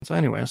So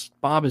anyways,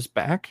 Bob is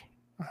back.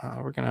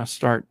 We're going to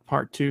start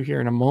part 2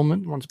 here in a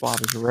moment. Once Bob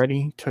is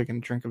ready, taking a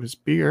drink of his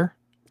beer.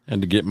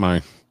 And to get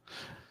my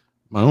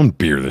own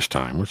beer this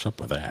time. What's up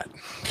with that?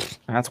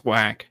 That's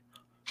whack.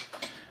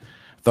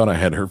 Thought I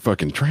had her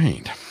fucking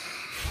trained.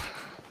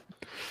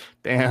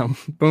 Damn,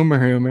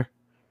 boomer humor.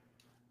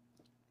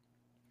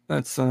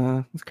 That's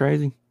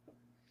crazy.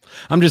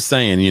 I'm just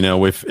saying,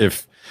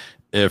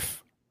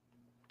 if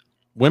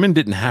women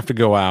didn't have to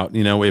go out,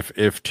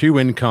 if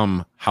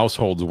 2-income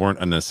households weren't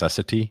a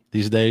necessity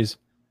these days,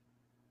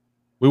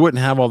 we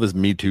wouldn't have all this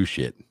Me Too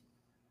shit.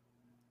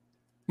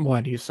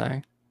 What do you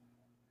say?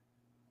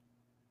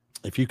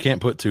 If you can't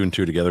put 2 and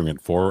 2 together and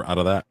get 4 out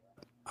of that,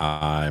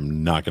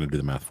 I'm not going to do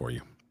the math for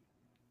you.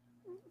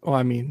 Well,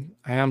 I mean,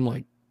 I am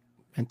like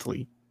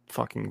mentally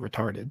fucking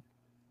retarded.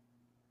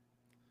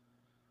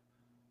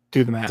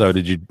 Do the math. So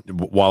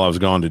while I was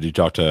gone, did you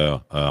talk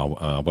to,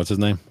 what's his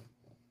name?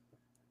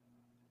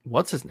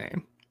 What's his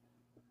name?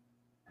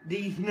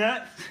 These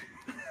nuts.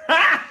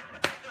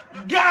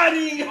 Got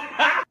him.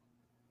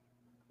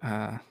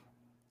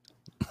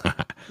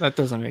 That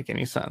doesn't make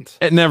any sense.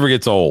 It never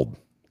gets old.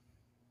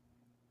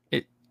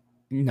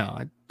 No,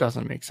 it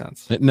doesn't make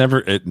sense. It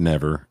never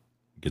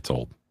gets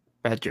old.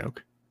 Bad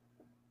joke.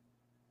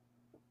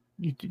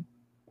 Did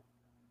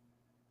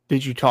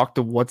you talk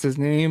to what's his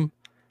name?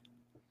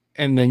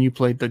 And then you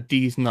played the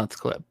D's nuts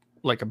clip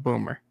like a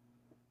boomer.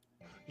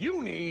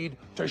 You need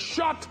to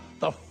shut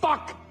the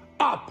fuck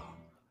up.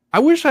 I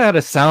wish I had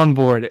a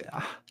soundboard.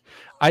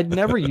 I'd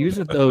never use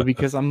it though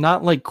because I'm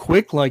not like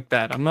quick like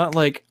that. I'm not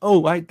like,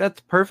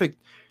 that's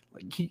perfect.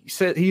 Like he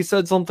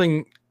said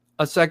something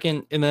a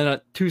second, and then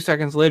 2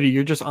 seconds later,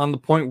 you're just on the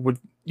point with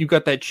you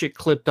got that shit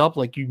clipped up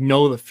like you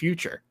know the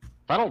future.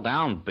 Settle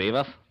down,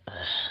 Beavis.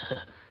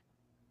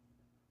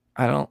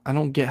 I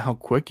don't get how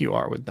quick you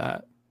are with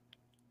that.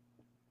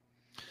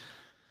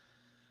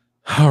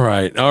 All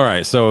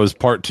right. So is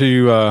part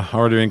 2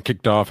 already been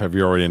kicked off? Have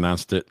you already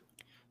announced it?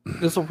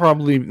 This will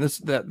probably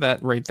that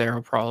right there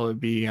will probably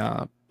be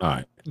all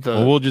right.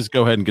 Well, we'll just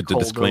go ahead and get the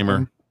disclaimer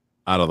open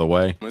out of the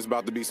way. It's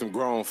about to be some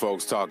grown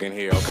folks talking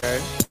here,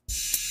 okay?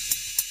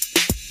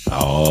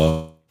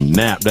 Oh,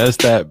 Nap. That's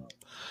that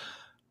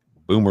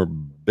Boomer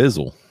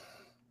Bizzle.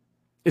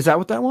 Is that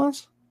what that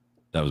was?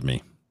 That was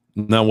me.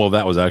 No, well,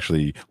 that was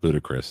actually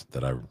Ludacris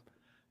that I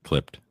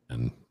clipped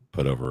and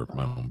put over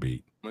my own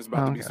beat. It's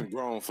about to be some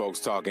grown folks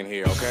talking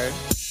here, okay?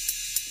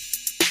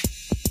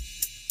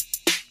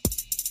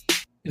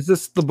 Is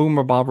this the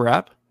Boomer Bob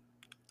rap?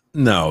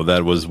 No,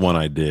 that was one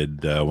I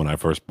did when I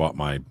first bought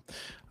my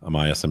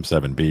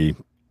SM7B,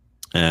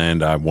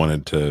 and I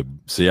wanted to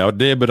see how it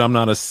did, but I'm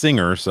not a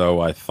singer,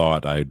 so I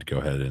thought I'd go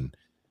ahead and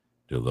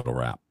do a little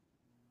rap,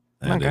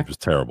 and it was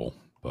terrible,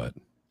 but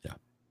yeah.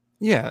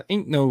 Yeah,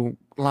 ain't no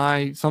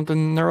lie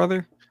something or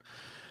other.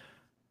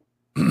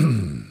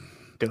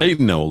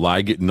 Ain't no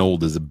lie, getting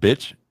old as a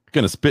bitch.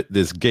 Gonna spit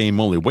this game,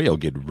 only whale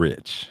get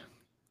rich.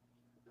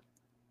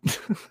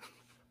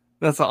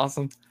 That's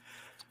awesome.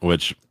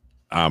 Which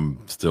I'm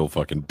still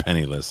fucking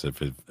penniless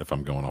if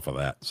I'm going off of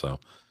that. So,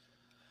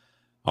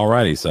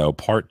 alrighty. So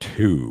part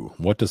 2.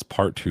 What does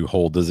part 2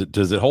 hold? Does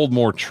it hold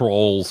more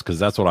trolls? Because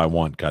that's what I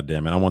want. God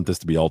damn it! I want this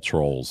to be all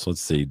trolls.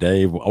 Let's see,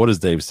 Dave. What does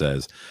Dave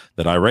says?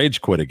 That I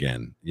rage quit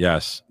again?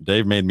 Yes,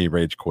 Dave made me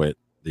rage quit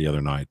the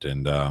other night,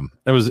 and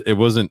it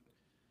was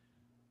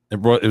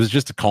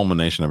just a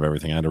culmination of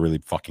everything. I had a really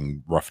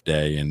fucking rough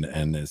day, and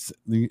it's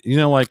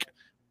like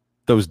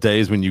those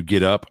days when you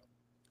get up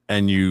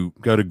and you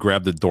go to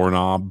grab the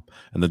doorknob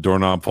and the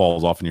doorknob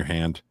falls off in your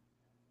hand,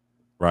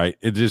 right?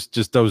 It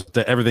just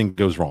everything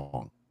goes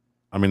wrong.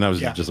 I mean, that was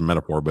just a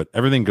metaphor, but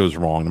everything goes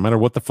wrong. No matter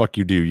what the fuck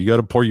you do, you got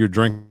to pour your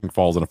drink and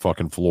falls on a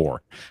fucking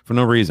floor for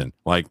no reason.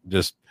 Like,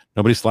 just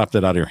nobody slapped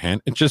it out of your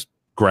hand. It's just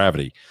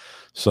gravity.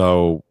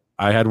 So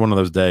I had one of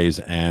those days,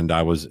 and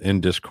I was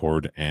in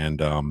Discord,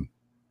 and I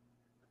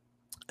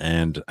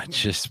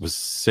just was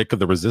sick of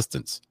the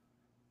resistance.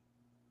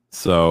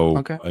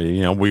 So,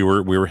 we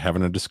were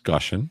having a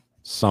discussion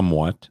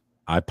somewhat.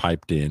 I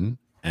piped in,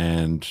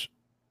 and,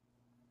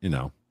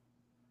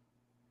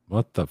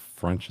 what the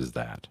French is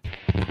that?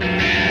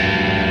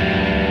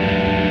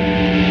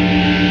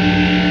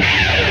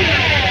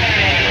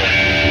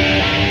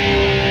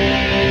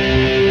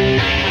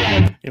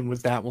 And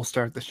with that, we'll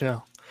start the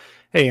show.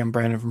 Hey, I'm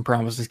Brandon from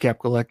Promises Cap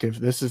Collective.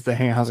 This is the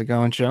Hey, How's It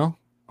Going show.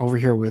 Over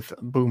here with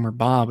Boomer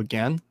Bob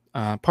again.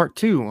 Part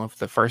 2 of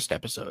the first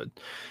episode.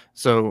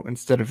 So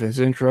instead of his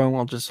intro,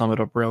 I'll just sum it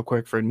up real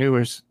quick for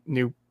new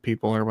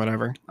people or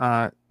whatever.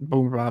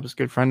 Boomer Bob is a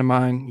good friend of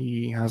mine.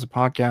 He has a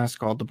podcast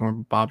called The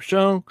Boomer Bob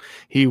Show.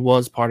 He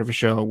was part of a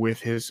show with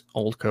his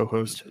old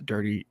co-host,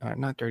 Derek,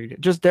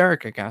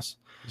 I guess.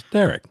 It's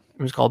Derek.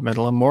 It was called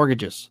Metal and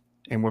Mortgages,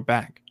 and we're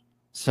back.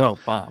 So,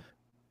 Bob.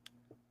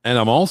 And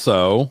I'm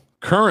also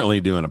currently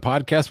doing a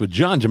podcast with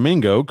John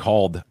Domingo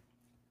called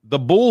The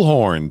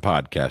Bullhorn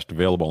Podcast,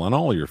 available on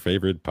all your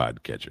favorite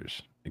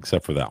podcatchers,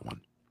 except for that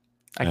one.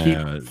 I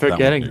keep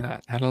forgetting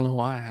that. I don't know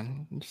why.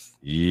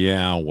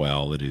 Yeah,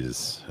 well, it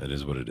is. It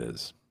is what it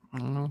is. I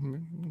don't know.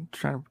 I'm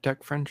trying to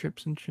protect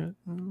friendships and shit.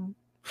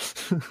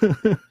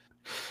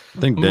 I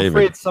think I'm David.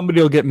 afraid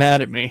somebody will get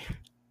mad at me.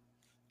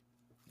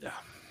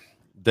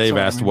 Dave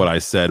Sorry. asked what I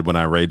said when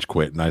I rage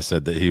quit, and I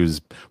said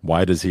that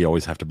why does he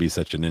always have to be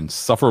such an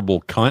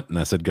insufferable cunt? And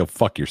I said, go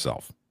fuck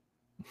yourself.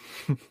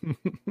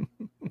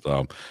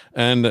 So,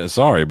 and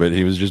sorry, but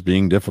he was just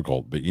being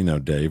difficult. But you know,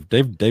 Dave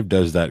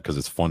does that because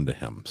it's fun to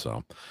him.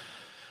 So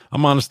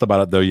I'm honest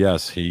about it, though.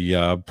 Yes, he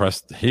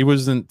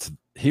wasn't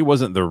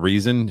the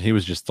reason. He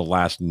was just the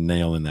last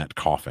nail in that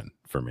coffin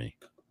for me.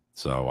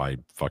 So I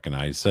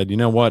said, you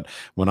know what?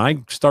 When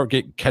I start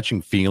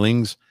catching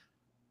feelings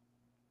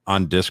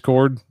on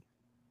Discord,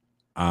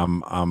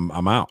 I'm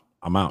out.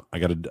 I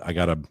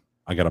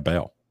gotta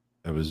bail.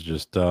 It was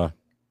just I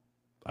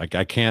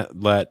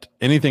can't let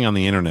anything on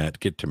the internet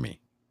get to me.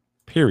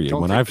 Period.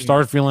 When I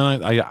start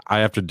feeling like I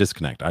have to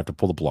disconnect. I have to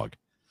pull the plug.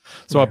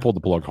 So I pulled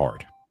the plug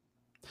hard.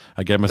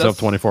 I gave myself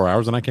 24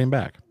 hours and I came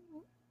back.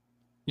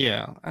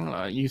 Yeah, I don't know.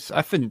 I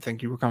didn't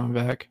think you were coming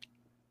back.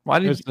 Why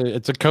did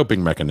it's a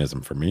coping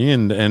mechanism for me,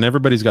 and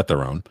everybody's got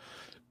their own.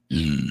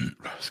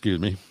 Excuse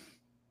me.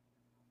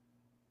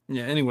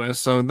 Yeah, anyway,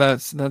 so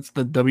that's the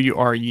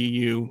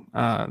WREU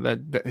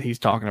that he's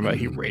talking about.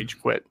 He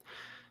rage quit.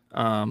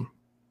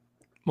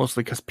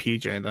 Mostly because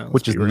PJ, though.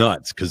 Which is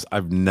nuts, because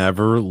I've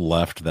never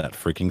left that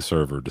freaking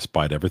server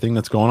despite everything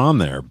that's going on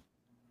there.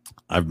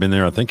 I've been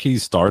there. I think he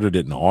started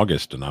it in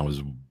August, and I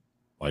was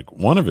like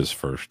one of his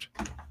first,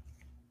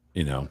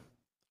 at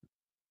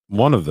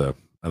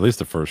least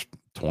the first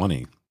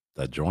 20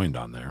 that joined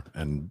on there,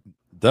 and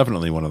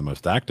definitely one of the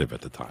most active at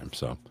the time.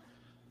 So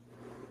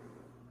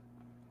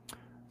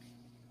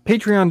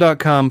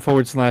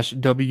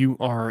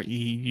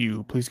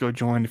patreon.com/WREU. Please go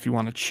join if you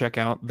want to check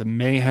out the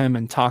mayhem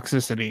and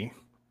toxicity.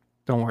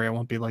 Don't worry, I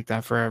won't be like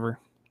that forever.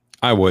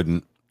 I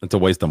wouldn't. It's a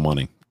waste of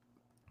money.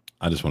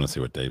 I just want to see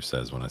what Dave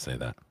says when I say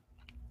that.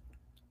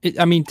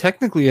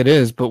 Technically it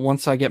is, but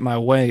once I get my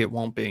way, it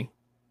won't be.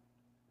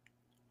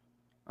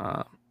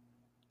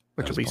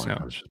 Which will be soon.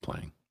 I was just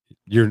playing.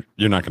 You're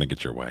not going to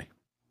get your way.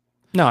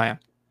 No, I am.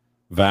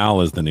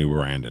 Val is the new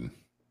Brandon.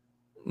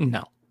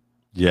 No.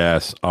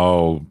 Yes.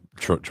 Oh,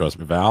 trust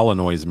me. Val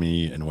annoys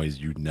me in ways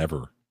you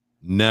never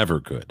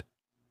could.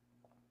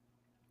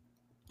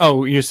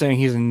 Oh, you're saying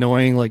he's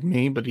annoying like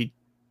me, but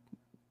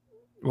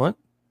what?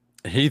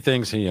 He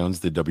thinks he owns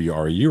the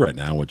WREU right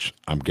now, which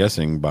I'm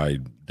guessing by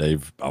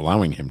Dave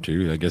allowing him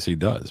to. I guess he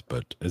does,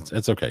 but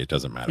it's okay. It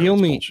doesn't matter.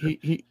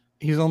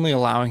 He's only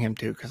allowing him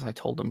to because I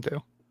told him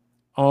to.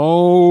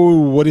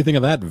 Oh, what do you think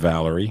of that,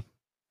 Valerie?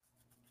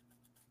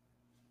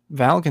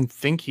 Val can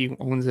think he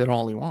owns it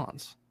all he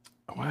wants.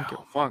 Wow. I don't give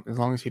a fuck as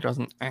long as he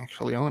doesn't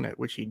actually own it,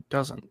 which he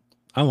doesn't.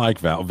 I like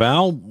Val.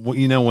 Val,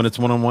 when it's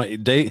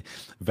one-on-one,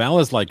 Val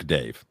is like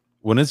Dave.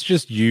 When it's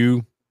just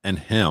you and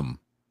him,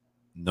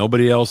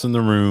 nobody else in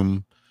the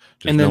room,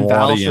 and then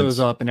Val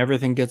shows up and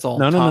everything gets all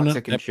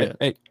toxic and shit.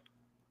 Hey.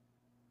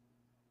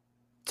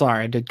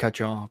 Sorry, I did cut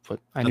you off, but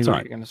I knew what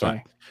you were going to say.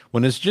 Right.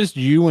 When it's just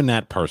you and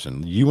that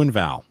person, you and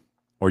Val,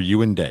 or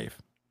you and Dave,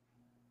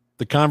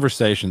 the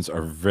conversations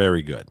are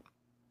very good.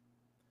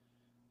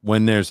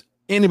 When there's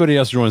anybody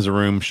else who joins the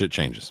room, shit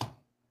changes.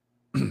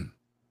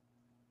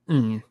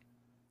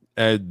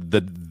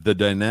 The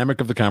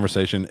dynamic of the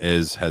conversation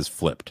has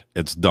flipped.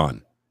 It's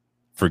done.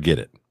 Forget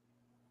it.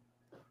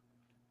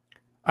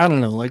 I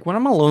don't know. Like when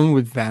I'm alone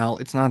with Val,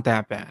 it's not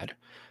that bad.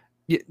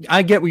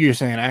 I get what you're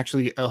saying. I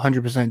actually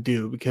 100%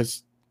 do,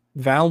 because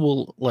Val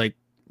will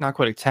not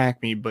quite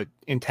attack me, but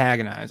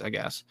antagonize, I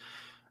guess.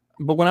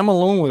 But when I'm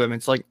alone with him,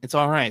 it's like, it's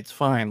all right. It's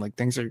fine. Like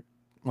things are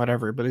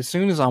whatever. But as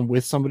soon as I'm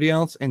with somebody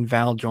else and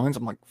Val joins,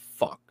 I'm like,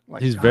 fuck.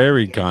 Like, he's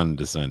very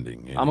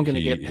condescending. I'm going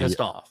to get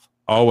pissed off.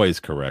 Always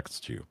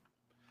corrects you.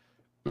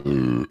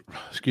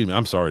 Excuse me.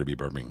 I'm sorry to be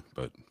burping,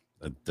 but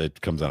it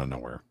comes out of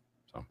nowhere.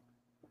 So.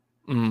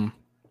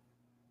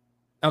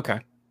 Okay.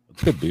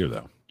 It's good beer,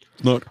 though.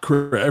 It's not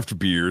craft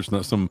beer. It's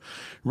not some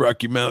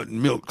Rocky Mountain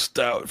Milk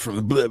Stout from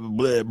the blah, blah,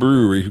 blah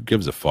brewery. Who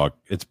gives a fuck?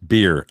 It's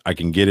beer. I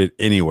can get it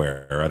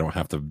anywhere. I don't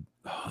have to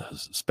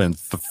spend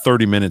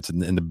 30 minutes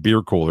in the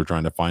beer cooler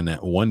trying to find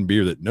that one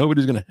beer that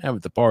nobody's going to have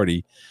at the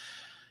party.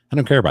 I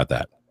don't care about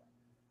that.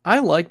 I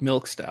like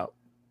Milk Stout.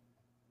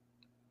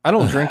 I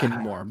don't drink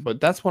anymore,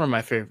 but that's one of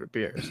my favorite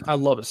beers. I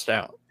love a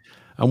stout.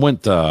 I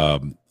went,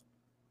 one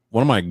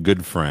of my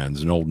good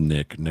friends, an old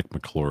Nick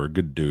McClure,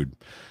 good dude.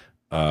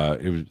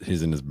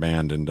 He's in his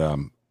band,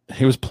 and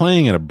he was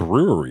playing at a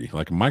brewery,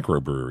 like a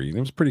microbrewery, and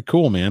it was pretty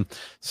cool, man.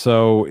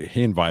 So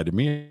he invited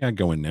me. I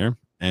go in there,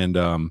 and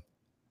I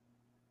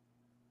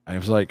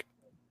was like,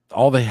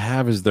 all they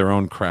have is their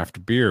own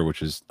craft beer,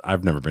 which is,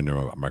 I've never been to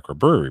a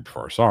microbrewery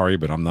before. Sorry,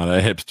 but I'm not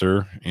a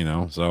hipster,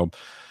 so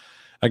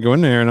I go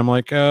in there and I'm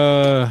like,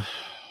 well,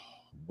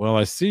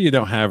 I see you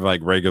don't have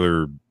like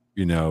regular,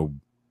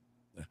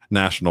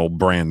 national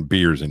brand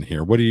beers in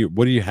here. What do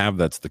you have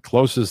that's the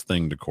closest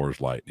thing to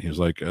Coors Light? He was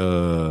like,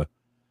 well,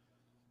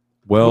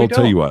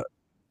 tell you what,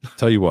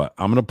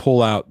 I'm going to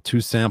pull out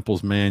 2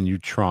 samples, man. You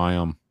try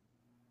them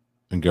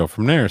and go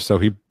from there. So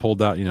he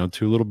pulled out,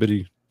 2 little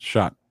bitty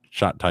shot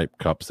type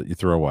cups that you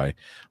throw away,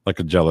 like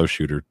a Jello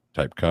shooter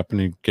type cup. And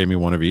he gave me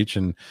one of each,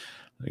 and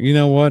you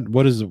know what?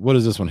 What is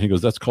this one? He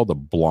goes, that's called a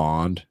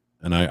blonde.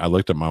 And I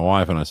looked at my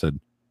wife and I said,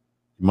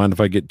 you mind if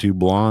I get 2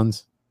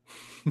 blondes?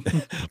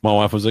 My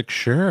wife was like,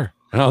 sure.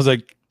 And I was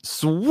like,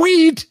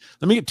 sweet.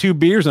 Let me get 2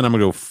 beers and I'm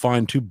gonna go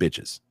find 2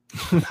 bitches.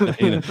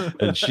 You know?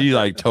 And she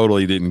like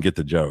totally didn't get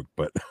the joke,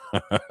 but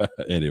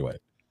anyway.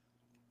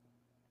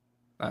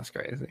 That's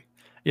crazy.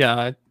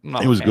 Yeah,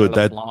 It was good.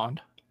 That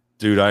blonde.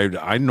 Dude,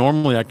 I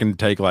normally I can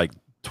take like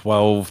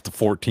 12 to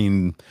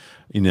 14,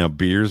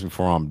 beers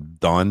before I'm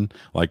done.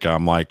 Like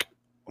I'm like,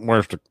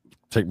 where's the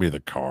take me to the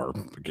car,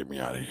 get me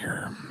out of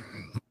here.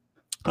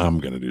 I'm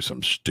gonna do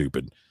something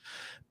stupid.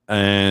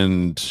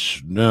 And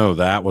no,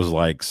 that was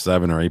like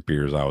 7 or 8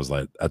 beers. I was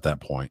like at that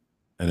point,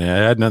 and it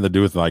had nothing to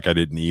do with like I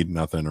didn't eat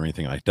nothing or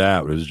anything like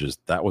that. It was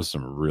just that was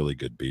some really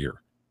good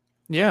beer.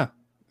 Yeah,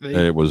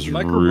 it was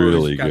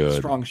really good.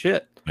 Strong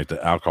shit. Like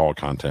the alcohol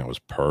content was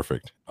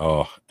perfect.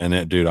 Oh, and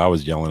that dude, I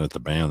was yelling at the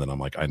band, and I'm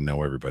like, I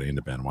know everybody in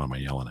the band. Why am I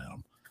yelling at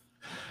them?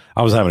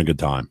 I was having a good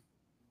time.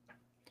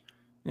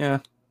 Yeah,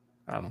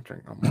 I don't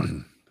drink no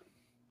more.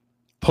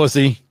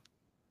 Pussy.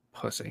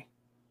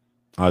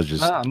 I was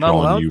just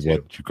calling you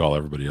what you call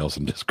everybody else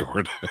in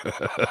Discord.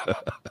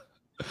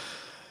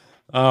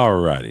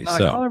 Alrighty, I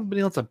call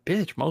everybody else a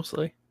bitch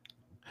mostly.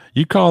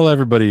 You call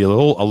everybody a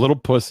little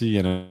pussy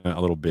and a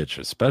little bitch,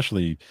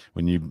 especially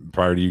when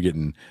prior to you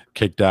getting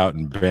kicked out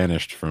and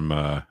banished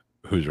from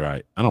Who's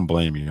Right. I don't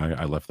blame you.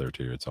 I left there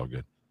too. It's all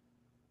good.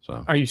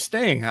 So, are you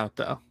staying out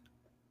though?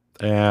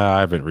 Yeah, I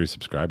haven't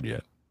resubscribed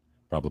yet.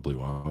 Probably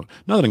won't.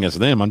 Nothing against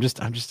them. I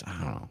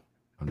don't know.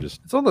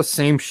 It's all the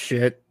same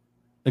shit.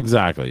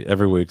 Exactly.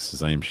 Every week's the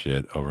same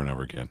shit over and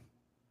over again.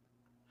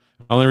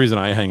 The only reason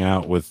I hang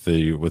out with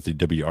the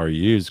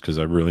WRUs because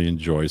I really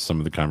enjoy some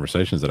of the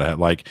conversations that I had.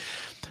 Like,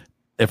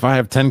 if I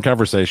have 10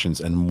 conversations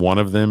and one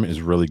of them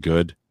is really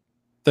good,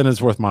 then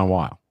it's worth my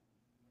while,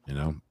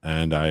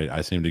 And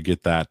I seem to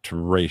get that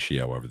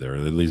ratio over there.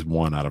 At least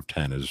 1 out of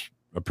 10 is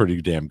a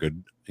pretty damn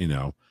good,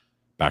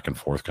 back and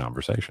forth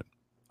conversation.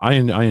 I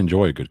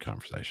enjoy a good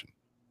conversation.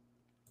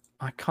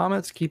 My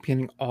comments keep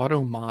getting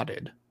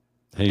auto-modded.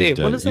 Dave,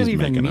 what does that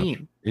even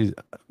mean?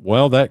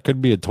 Well, that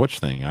could be a Twitch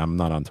thing. I'm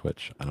not on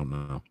Twitch. I don't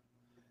know.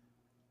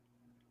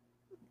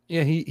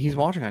 Yeah, he's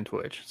watching on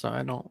Twitch, so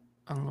I don't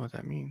know what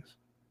that means.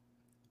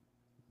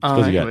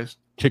 Because he got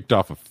kicked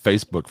off of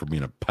Facebook for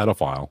being a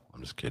pedophile.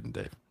 I'm just kidding,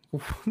 Dave.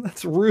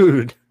 That's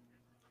rude.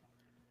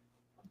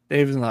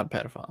 Dave is not a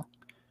pedophile.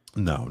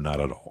 No, not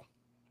at all.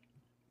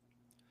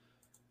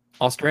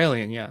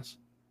 Australian, yes.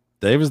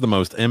 Dave is the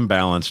most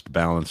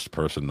balanced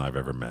person I've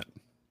ever met.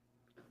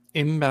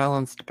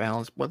 Balanced.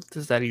 What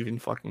does that even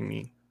fucking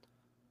mean?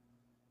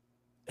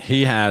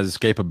 He has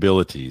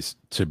capabilities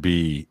to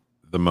be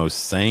the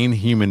most sane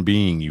human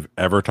being you've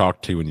ever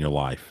talked to in your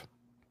life,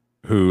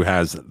 who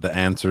has the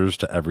answers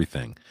to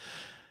everything.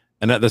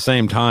 And at the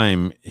same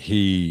time,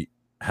 he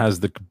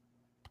has the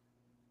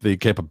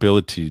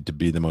capability to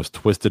be the most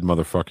twisted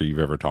motherfucker you've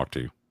ever talked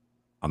to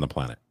on the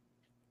planet.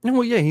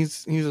 Well, yeah,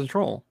 he's a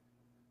troll.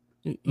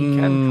 He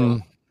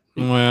can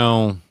troll.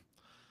 Well,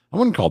 I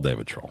wouldn't call Dave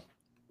a troll.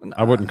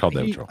 I wouldn't call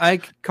Dave a troll. I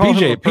call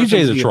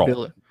PJ's a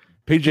troll.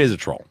 PJ's a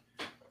troll.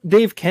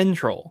 Dave can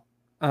troll.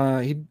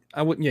 I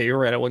wouldn't. Yeah, you're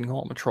right. I wouldn't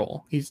call him a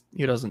troll. He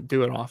doesn't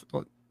do it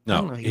often.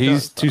 No,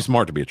 he's too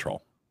smart to be a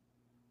troll.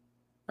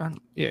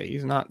 Yeah,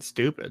 he's not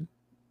stupid.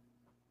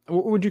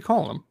 What would you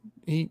call him?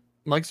 He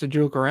likes to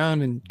joke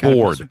around and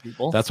bored.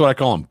 That's what I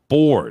call him.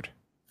 Bored.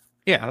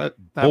 Yeah, that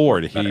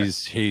bored.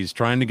 He's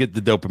trying to get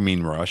the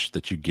dopamine rush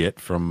that you get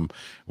from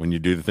when you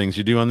do the things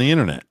you do on the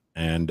internet,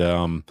 and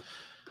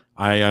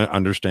I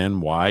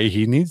understand why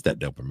he needs that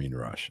dopamine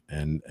rush,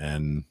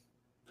 and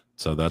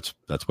so that's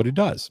what he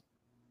does.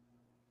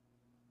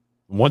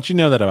 Once you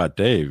know that about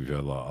Dave,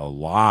 a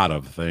lot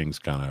of things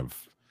kind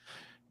of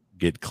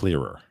get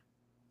clearer.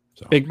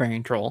 So. Big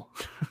brain troll.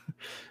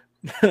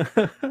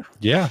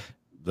 Yeah,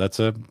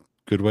 that's a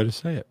good way to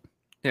say it.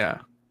 Yeah.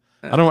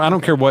 I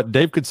don't care what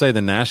Dave could say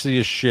the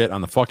nastiest shit on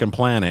the fucking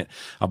planet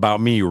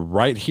about me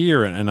right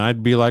here, and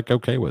I'd be like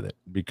okay with it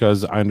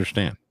because I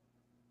understand.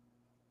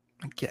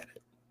 I get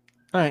it.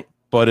 All right.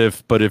 But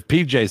if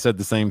PJ said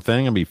the same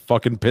thing, I'd be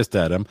fucking pissed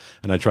at him,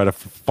 and I try to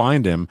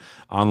find him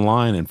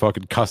online and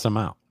fucking cuss him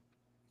out.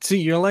 See,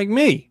 you're like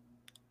me.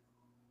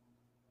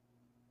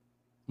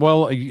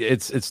 Well,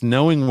 it's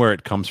knowing where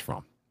it comes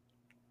from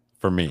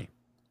for me.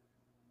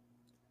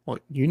 Well,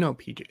 you know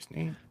PJ's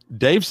name.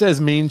 Dave says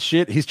mean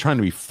shit. He's trying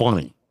to be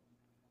funny.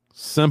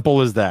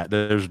 Simple as that.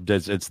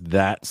 It's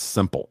that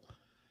simple.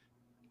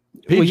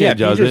 PJ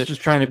does it.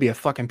 Just trying to be a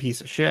fucking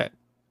piece of shit.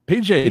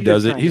 PJ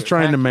does it. He's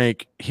trying to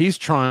make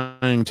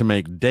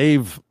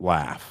Dave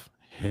laugh.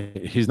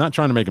 He's not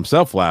trying to make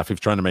himself laugh. He's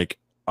trying to make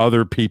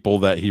other people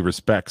that he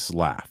respects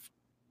laugh.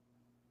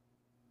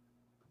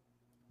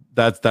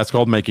 That's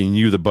called making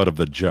you the butt of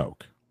the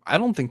joke. I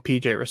don't think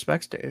PJ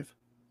respects Dave.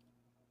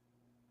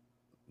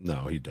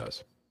 No, he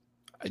does.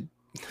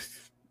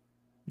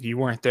 You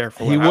weren't there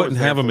for. He wouldn't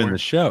have him in the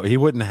show. He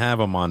wouldn't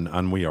have him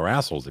on We Are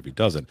Assholes if he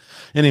doesn't.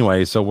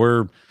 Anyway, so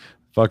we're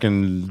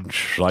fucking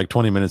like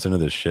 20 minutes into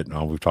this shit, and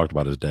all we've talked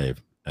about is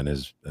Dave. and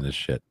his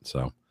shit.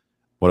 So,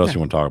 what else you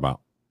want to talk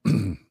about?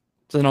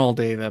 It's an all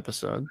Dave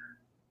episode.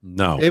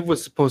 No, Dave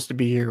was supposed to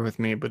be here with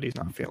me, but he's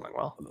not feeling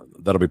well.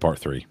 That'll be part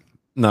 3.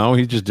 No,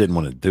 he just didn't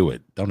want to do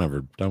it.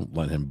 Don't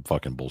let him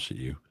fucking bullshit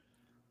you.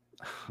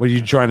 What are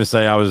you trying to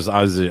say? I was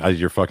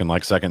your fucking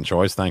like second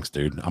choice. Thanks,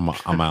 dude. I'm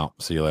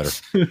out. See you later.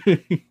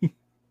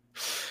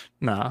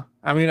 Nah,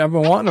 I mean, I've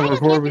been wanting to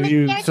record with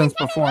you since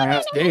before I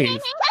asked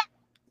Dave.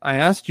 I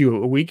asked you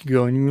a week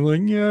ago, and you were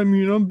like, "Yeah, I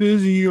mean, I'm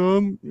busy.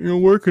 I'm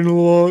working a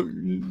lot."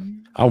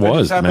 I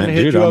was, man,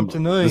 dude.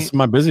 Tonight. This is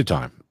my busy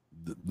time.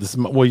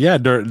 Well, yeah.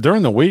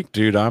 During the week,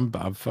 dude, I'm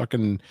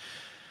fucking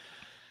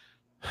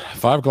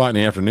 5 o'clock in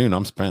the afternoon.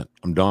 I'm spent.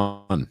 I'm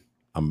done.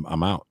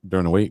 I'm out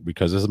during the week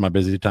because this is my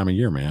busy time of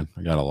year, man.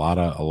 I got a lot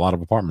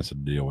of apartments to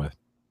deal with.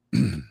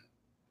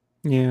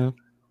 Yeah.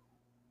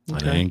 Okay.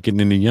 And I ain't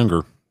getting any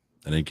younger.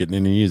 It ain't getting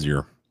any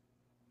easier.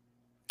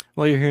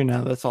 Well, you're here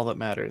now. That's all that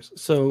matters.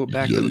 So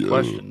back to the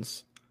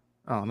questions.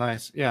 Oh,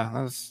 nice.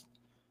 Yeah,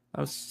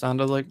 that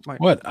sounded like my.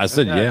 What I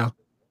said?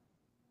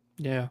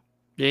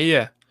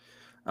 Yeah.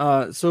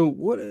 So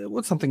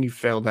what's something you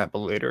failed at but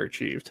later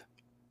achieved?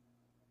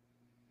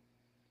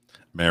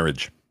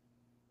 Marriage.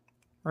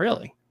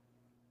 Really?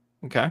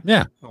 Okay.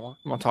 Yeah. Want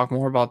to talk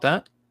more about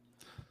that?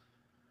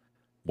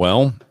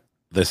 Well,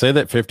 they say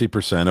that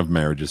 50% of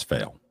marriages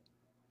fail.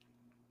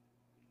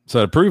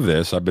 So to prove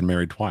this, I've been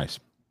married twice.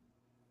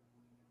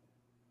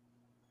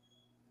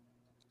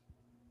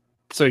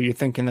 So you're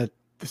thinking that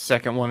the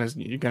second one is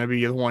going to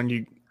be the one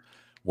you...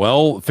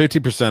 Well,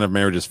 50% of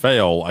marriages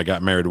fail. I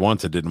got married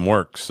once. It didn't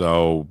work.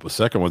 So the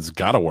second one's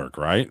got to work,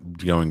 right?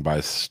 Going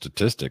by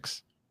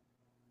statistics.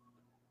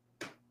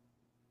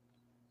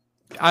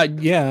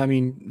 Yeah, I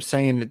mean,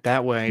 saying it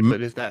that way,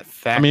 but is that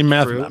fact? I mean,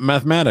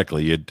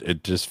 mathematically,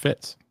 it just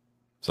fits.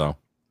 So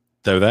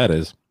there that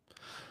is.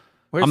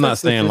 I'm not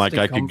saying like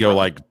I could go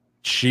like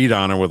cheat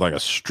on her with like a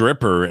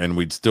stripper and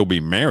we'd still be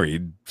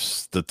married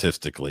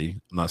statistically.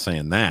 I'm not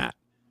saying that.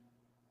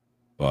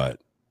 But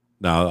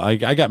no, I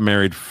got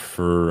married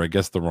for, I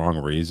guess, the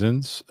wrong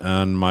reasons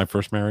on my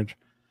first marriage.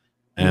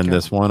 And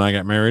this one, I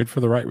got married for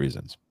the right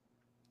reasons.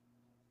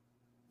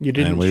 You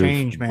didn't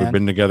change, man. We've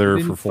been together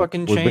for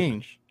fucking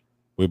change.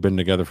 We've been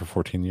together for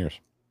 14 years.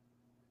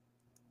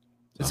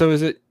 So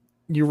is it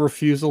your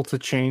refusal to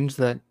change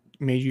that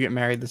made you get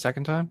married the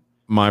second time?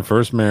 My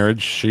first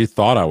marriage, she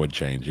thought I would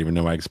change, even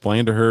though I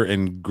explained to her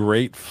in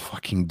great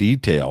fucking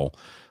detail.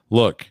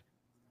 Look,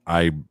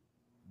 I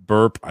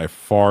burp, I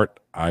fart,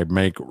 I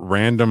make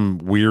random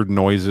weird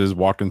noises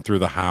walking through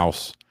the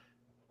house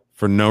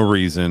for no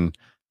reason.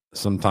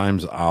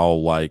 Sometimes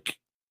I'll like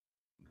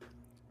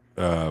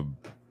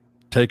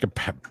take a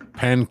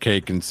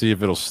pancake and see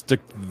if it'll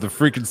stick to the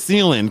freaking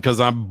ceiling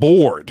because I'm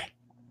bored.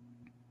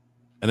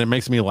 And it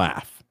makes me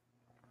laugh.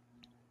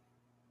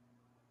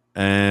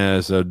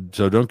 And so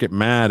don't get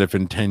mad if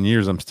in 10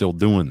 years I'm still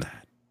doing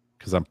that,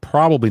 because I'm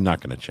probably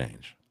not going to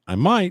change. I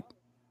might,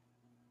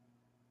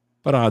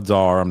 but odds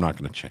are I'm not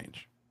going to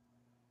change.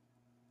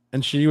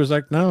 And she was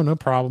like, no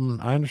problem.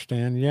 I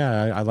understand.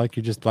 Yeah, I like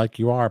you just like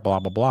you are, blah,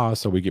 blah, blah.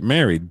 So we get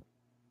married.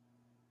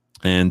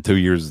 And 2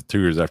 years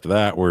after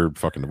that, we're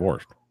fucking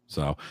divorced.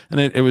 So, and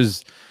it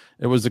was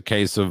a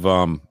case of,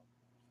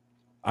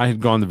 I had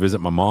gone to visit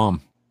my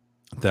mom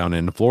down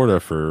in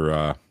Florida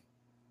for,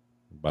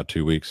 about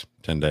 2 weeks,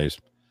 10 days.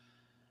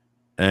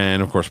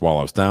 And of course, while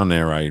I was down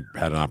there, I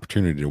had an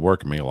opportunity to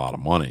work and make a lot of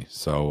money.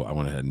 So I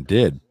went ahead and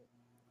did.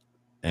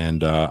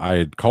 And I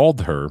had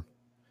called her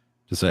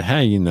to say,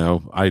 hey, you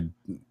know, I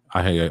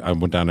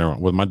went down there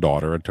with my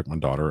daughter. I took my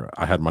daughter.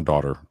 I had my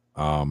daughter.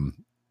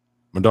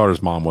 My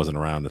daughter's mom wasn't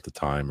around at the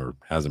time, or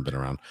hasn't been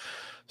around.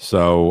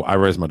 So I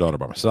raised my daughter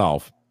by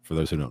myself, for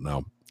those who don't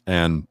know.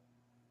 And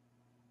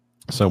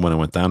so when I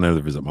went down there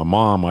to visit my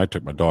mom, I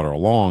took my daughter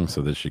along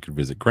so that she could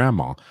visit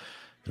grandma.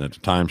 And at the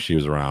time, she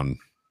was around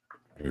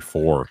maybe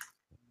 4.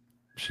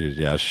 She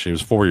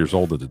was 4 years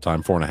old at the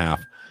time,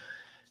 4.5.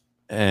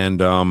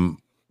 And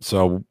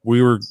so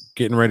we were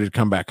getting ready to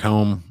come back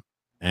home.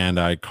 And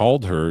I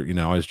called her, you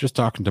know, I was just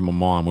talking to my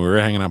mom. We were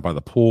hanging out by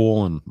the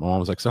pool, and my mom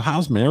was like, so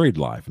how's married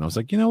life? And I was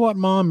like, you know what,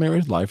 Mom,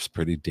 married life's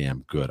pretty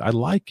damn good. I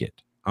like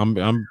it.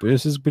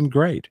 This has been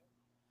great.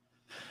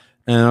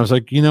 And I was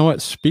like, you know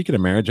what, speaking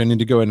of marriage, I need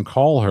to go ahead and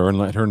call her and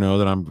let her know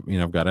that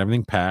I've got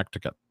everything packed. I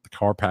got the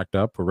car packed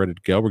up. We're ready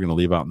to go. We're going to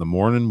leave out in the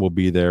morning. We'll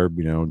be there,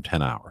 in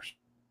 10 hours.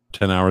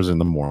 10 hours in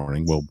the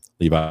morning. We'll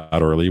leave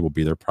out early. We'll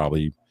be there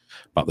probably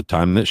about the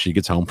time that she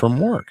gets home from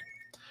work.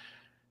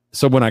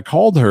 So when I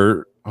called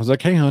her, I was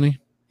like, hey, honey,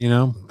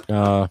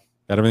 got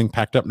everything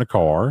packed up in the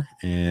car,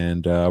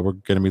 and we're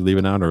going to be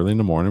leaving out early in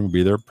the morning. We'll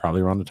be there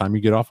probably around the time you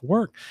get off of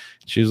work.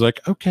 She was like,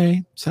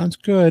 okay, sounds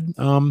good.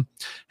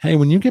 Hey,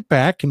 when you get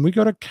back, can we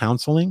go to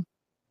counseling?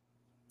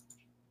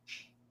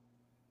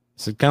 I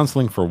said,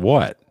 counseling for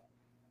what?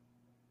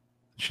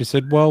 She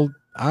said, well,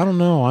 I don't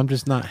know. I'm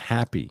just not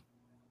happy.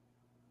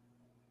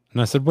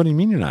 And I said, what do you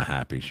mean you're not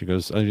happy? She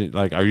goes, I said,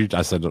 are you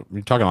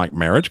talking like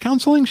marriage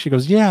counseling? She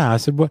goes, yeah. I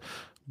said, what?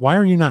 Why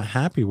are you not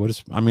happy?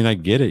 I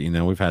get it.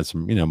 We've had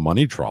some,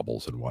 money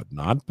troubles and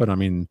whatnot, but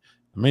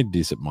I made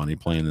decent money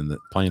playing in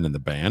the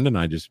band, and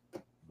I just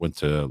went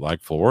to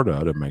like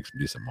Florida to make some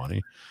decent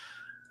money.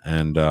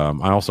 And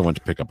I also went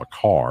to pick up a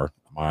car.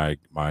 My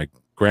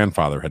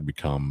grandfather had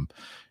become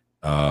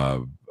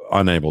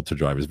unable to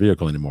drive his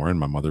vehicle anymore, and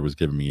my mother was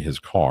giving me his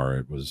car.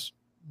 It was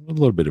a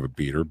little bit of a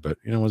beater, but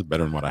it was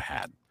better than what I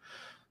had.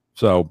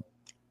 So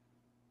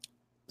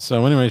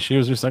anyway, she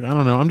was just like, I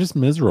don't know, I'm just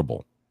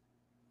miserable.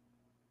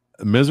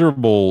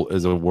 Miserable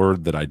is a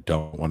word that I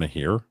don't want to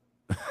hear,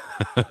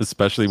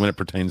 especially when it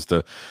pertains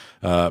to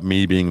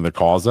me being the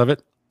cause of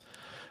it.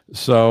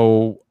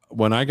 So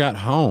when I got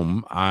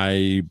home,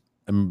 I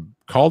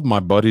called my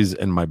buddies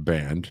in my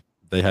band.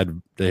 They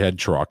had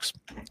trucks,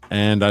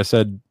 and I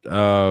said,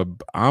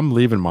 I'm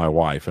leaving my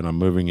wife and I'm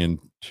moving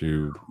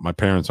into my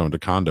parents owned a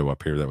condo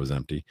up here that was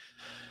empty.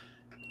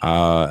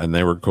 And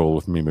they were cool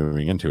with me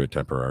moving into it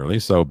temporarily.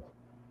 So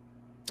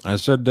I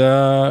said,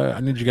 I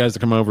need you guys to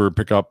come over,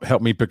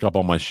 help me pick up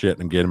all my shit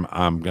and get him.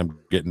 I'm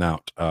getting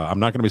out. I'm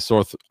not going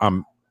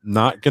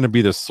to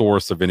be the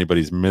source of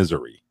anybody's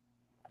misery.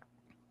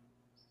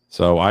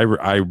 So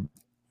I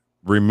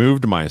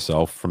removed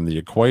myself from the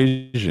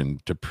equation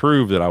to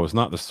prove that I was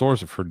not the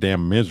source of her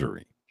damn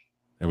misery.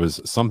 It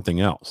was something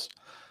else.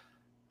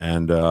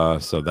 And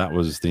so that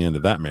was the end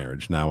of that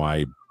marriage. Now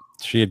I'd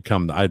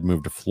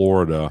moved to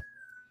Florida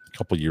a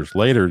couple years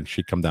later, and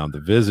she'd come down to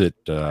visit.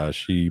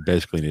 She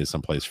basically needed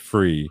someplace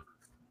free.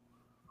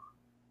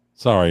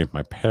 Sorry,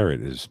 my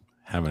parrot is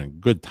having a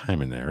good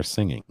time in there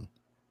singing.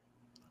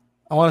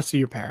 I want to see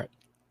your parrot.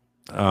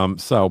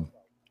 So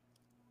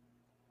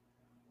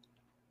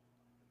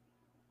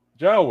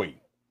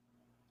Joey,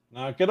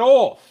 knock it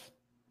off.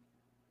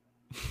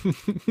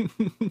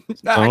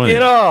 Knock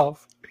it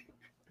off.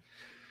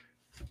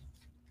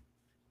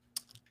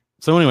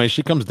 So anyway,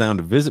 she comes down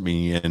to visit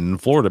me in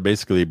Florida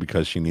basically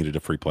because she needed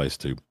a free place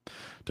to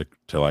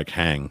like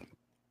hang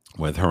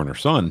with her and her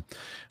son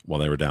while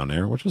they were down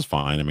there, which was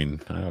fine. I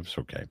mean, it was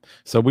okay.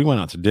 So we went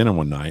out to dinner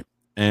one night,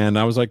 and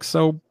I was like,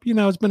 so,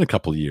 it's been a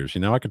couple of years,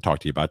 I could talk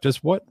to you about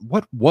just what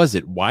was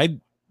it? Why,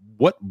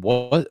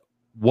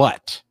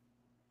 what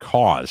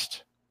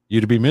caused you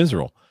to be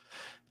miserable?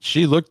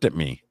 She looked at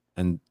me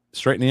and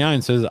straight in the eye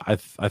and says, I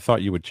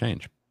thought you would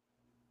change.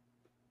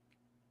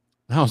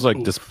 And I was like,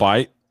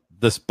 Oof.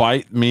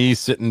 Despite me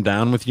sitting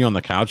down with you on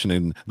the couch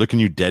and looking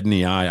you dead in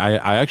the eye,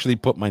 I actually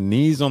put my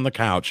knees on the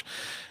couch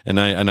and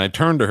I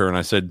turned to her and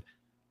I said,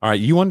 all right,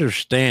 you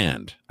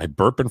understand. I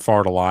burp and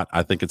fart a lot.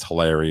 I think it's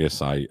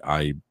hilarious.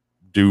 I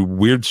do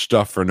weird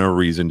stuff for no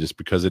reason just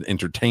because it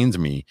entertains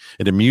me.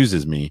 It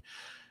amuses me.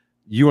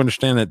 You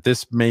understand that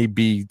this may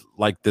be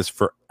like this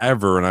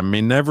forever and I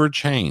may never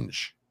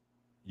change.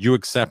 You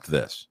accept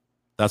this.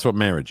 That's what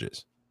marriage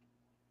is.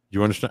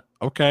 You understand?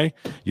 Okay.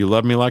 You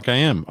love me like I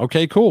am.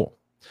 Okay, cool.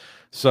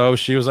 So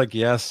she was like,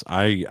 yes,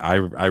 I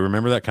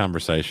remember that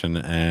conversation,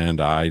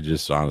 and I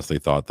just honestly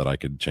thought that I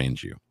could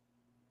change you.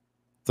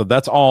 So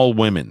that's all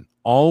women.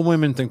 All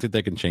women think that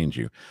they can change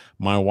you.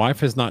 My wife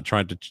has not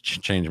tried to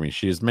change me.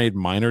 She has made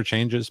minor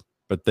changes,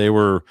 but they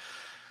were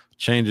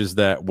changes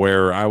that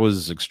where I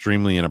was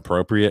extremely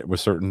inappropriate with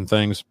certain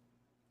things.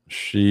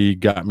 She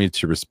got me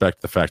to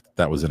respect the fact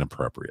that was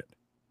inappropriate.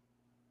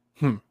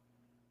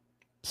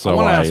 So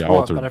I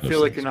altered, but I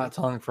feel like you're not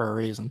telling for a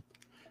reason.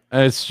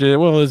 It's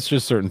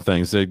just certain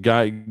things that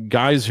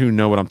guys who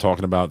know what I'm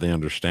talking about, they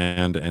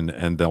understand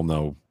and they'll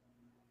know,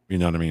 you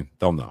know what I mean?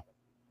 They'll know.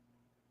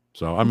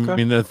 So I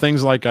mean, the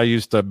things like I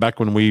used to, back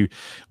when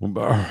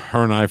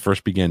her and I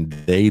first began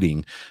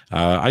dating,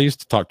 I used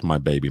to talk to my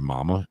baby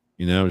mama.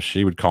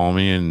 She would call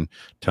me and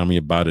tell me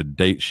about a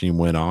date she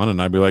went on,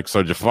 and I'd be like,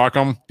 so did you fuck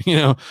him?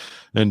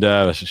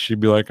 And she'd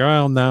be like,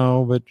 oh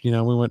no, but we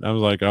went. I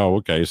was like, oh,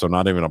 okay, so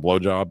not even a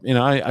blowjob.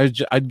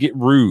 I'd get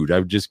rude. I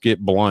would just get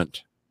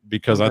blunt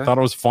because I thought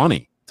it was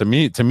funny. To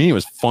me, it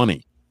was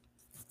funny.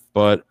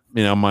 But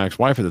my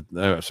ex-wife,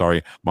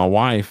 my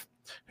wife,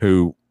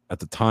 who at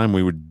the time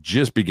we would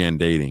just began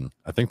dating.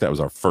 I think that was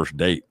our first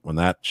date when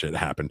that shit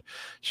happened.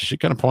 She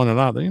kind of pointed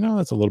out that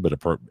that's a little bit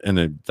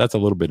that's a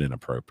little bit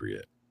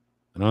inappropriate.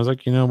 And I was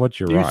like, you know what,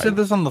 you're right. You said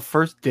this on the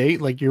first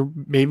date, like your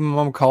baby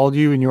mom called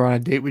you and you were on a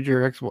date with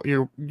your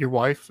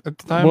wife at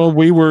the time. Well,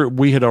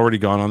 we had already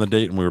gone on the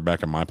date and we were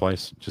back at my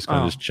place, just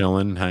kind of just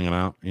chilling, hanging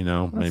out.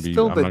 Maybe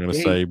I'm not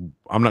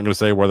going to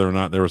say whether or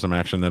not there was some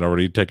action that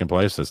already taken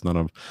place. That's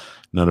none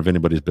of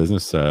anybody's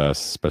business,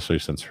 especially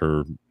since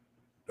her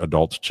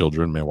adult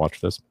children may watch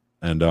this.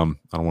 And I don't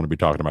want to be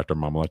talking about their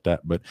mom like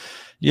that, but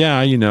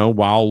yeah,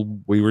 while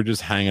we were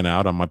just hanging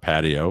out on my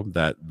patio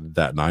that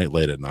night,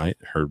 late at night,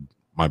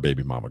 my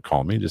baby mama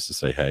called me just to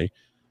say hey,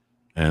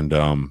 and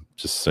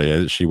just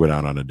say that she went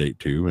out on a date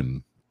too,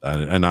 and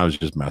I was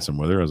just messing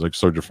with her. I was like,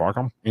 so did you fuck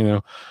him?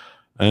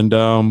 And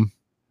I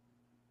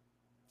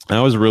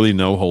was really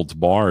no holds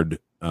barred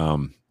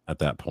at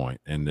that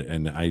point,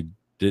 and I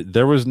did.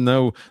 There was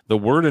the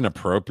word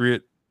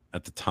inappropriate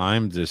at the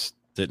time just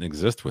didn't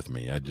exist with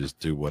me. I just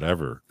do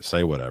whatever,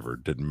 say whatever.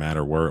 It didn't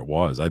matter where it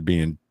was. I'd be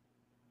in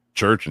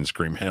church and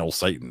scream "Hail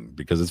Satan"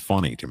 because it's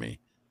funny to me.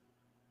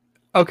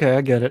 Okay,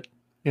 I get it.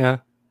 Yeah.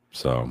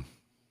 So.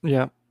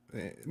 Yeah.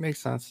 it makes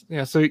sense.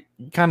 Yeah, so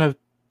kind of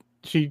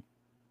she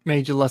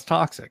made you less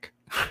toxic.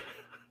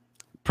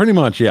 Pretty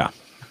much, yeah.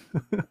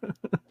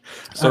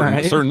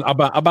 Alright. Certain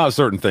about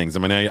certain things. I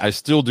mean, I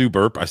still do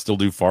burp, I still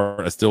do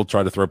fart, I still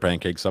try to throw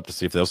pancakes up to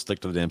see if they'll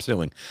stick to the damn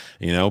ceiling,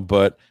 you know.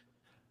 But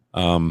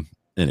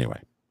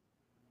anyway,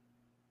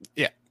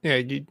 Yeah.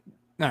 You,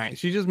 all right.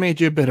 She just made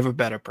you a bit of a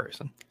better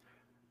person.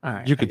 All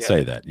right. you could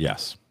say that,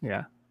 yes.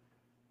 Yeah.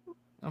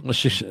 Well,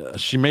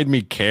 she made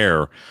me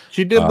care.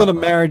 She did what a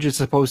marriage is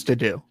supposed to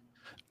do.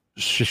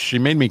 She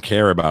made me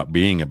care about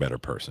being a better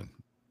person.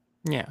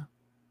 Yeah.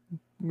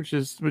 Which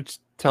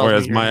tells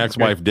Whereas me my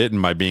ex-wife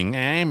didn't by being,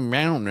 I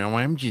don't know,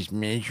 I'm just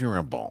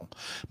miserable.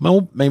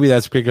 Well, maybe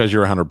that's because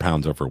you're 100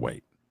 pounds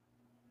overweight.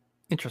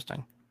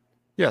 Interesting.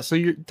 Yeah, so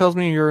you tells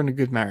me you're in a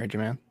good marriage,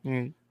 man.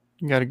 You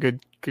got a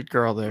good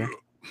girl there.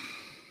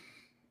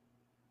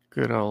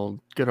 Good old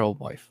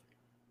wife.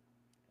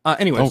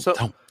 Anyway, so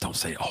don't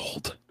say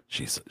old.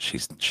 She's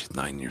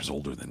 9 years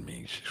older than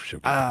me.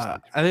 I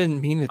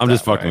didn't mean it. I'm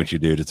just fucking way. with you,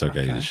 dude. It's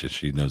okay. Okay.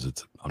 She knows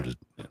it's.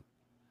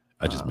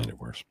 I just made it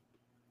worse.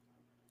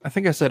 I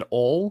think I said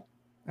 "ol,"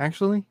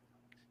 actually.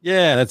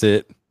 Yeah, that's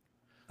it.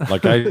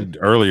 Like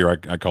earlier,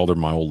 I called her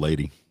my old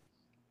lady.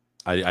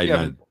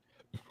 I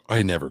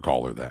never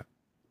call her that.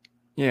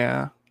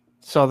 Yeah,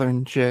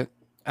 Southern shit,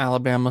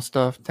 Alabama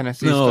stuff,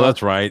 Tennessee. No, stuff.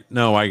 that's right.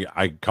 No,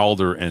 I called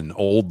her an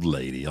old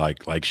lady,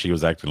 like she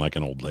was acting like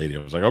an old lady.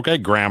 I was like, okay,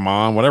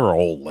 grandma, whatever,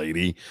 old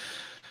lady.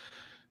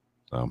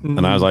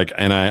 And I was like,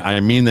 and I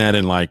mean that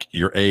in like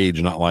your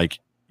age, not like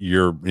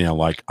you're,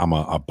 like I'm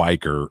a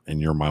biker and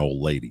you're my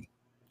old lady.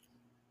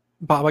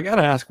 Bob, I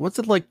gotta ask, what's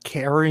it like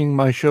carrying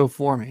my show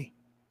for me?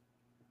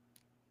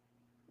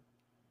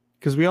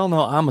 Because we all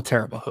know I'm a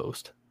terrible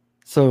host.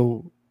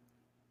 So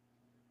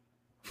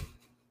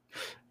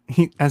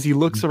as he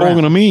looks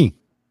around, Talking to me.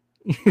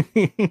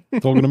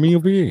 Talking to me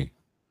over here.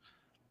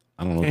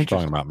 I don't know what you're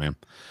talking about, man.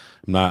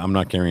 I'm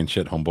not carrying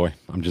shit, homeboy.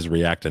 I'm just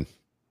reacting.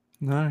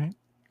 All right,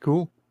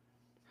 cool.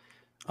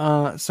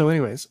 So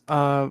anyways,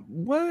 well,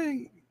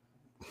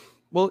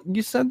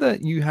 you said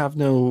that you have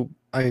no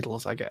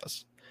idols, I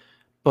guess,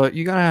 but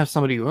you gotta have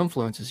somebody who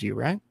influences you,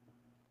 right?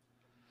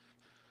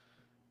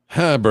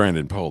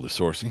 Brandon Paul, the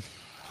Sourcey.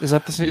 Is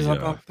that the same? Is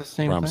that not the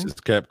same Promises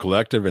thing? Cap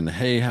Collective and the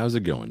Hey, How's It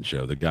Going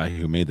show. The guy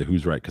who made the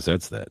Who's Right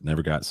cassettes that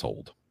never got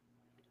sold.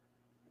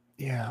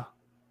 Yeah,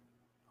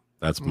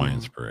 that's my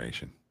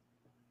inspiration.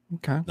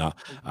 Okay. No,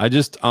 I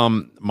just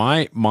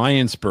my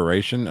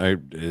inspiration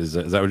is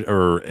that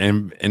or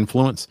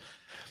influence.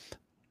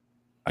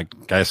 I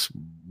guess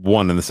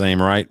one and the same,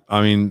 right?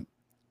 I mean,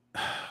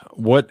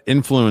 what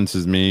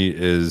influences me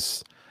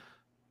is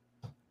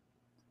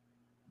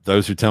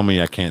those who tell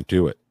me I can't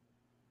do it.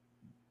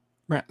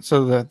 Right.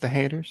 So the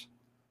haters.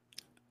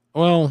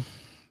 Well,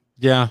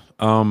 yeah.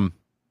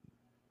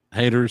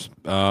 Haters,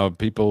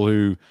 people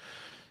who,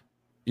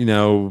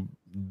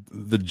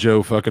 the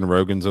Joe fucking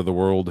Rogans of the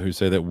world who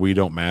say that we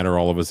don't matter,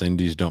 all of us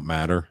indies don't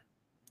matter.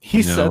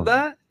 He said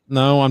that?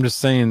 No, I'm just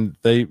saying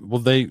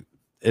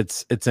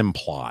it's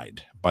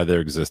implied by their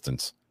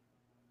existence.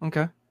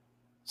 Okay.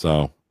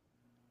 So,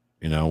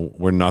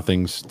 we're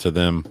nothings to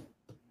them,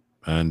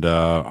 and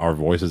our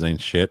voices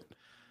ain't shit.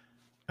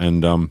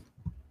 And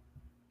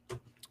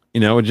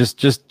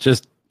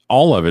just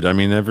all of it. I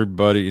mean,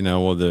 everybody,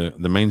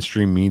 the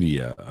mainstream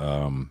media,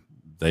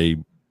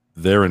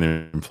 they're an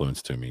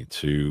influence to me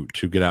to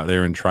get out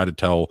there and try to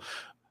tell,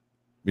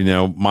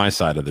 my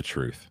side of the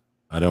truth.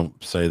 I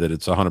don't say that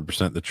it's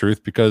 100% the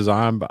truth because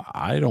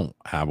I don't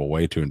have a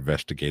way to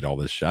investigate all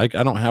this shit.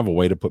 I don't have a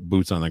way to put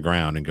boots on the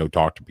ground and go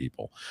talk to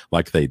people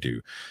like they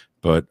do,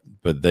 but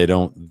they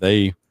don't.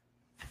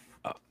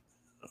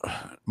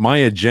 My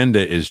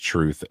agenda is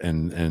truth,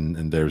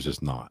 and theirs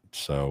is not.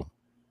 So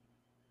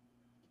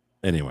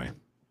anyway,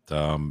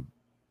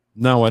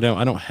 no, I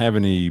don't have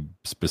any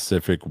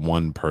specific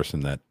one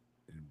person that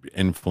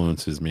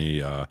influences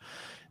me in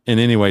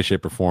any way,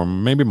 shape, or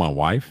form. Maybe my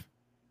wife,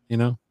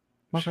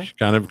 Okay. She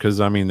kind of, because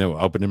I mean, they were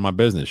opening my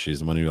business. She's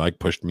the one who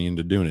pushed me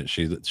into doing it.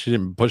 She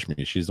didn't push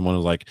me. She's the one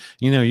who's like,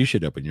 you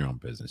should open your own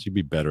business. You'd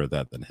be better at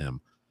that than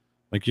him.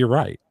 Like, you're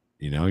right.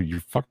 You're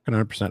fucking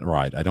 100%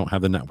 right. I don't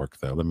have the network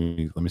though. Let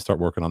me start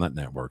working on that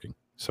networking.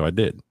 So I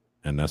did,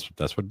 and that's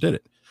what did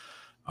it.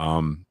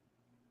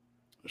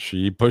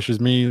 She pushes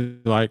me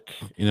I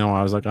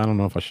was like, I don't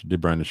know if I should do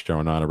Brandon's show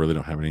or not. I really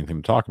don't have anything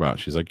to talk about.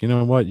 She's like, you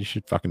know what? You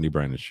should fucking do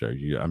Brandon's show.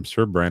 I'm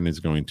sure Brandon's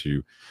going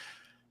to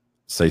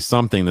say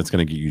something that's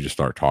going to get you to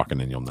start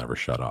talking and you'll never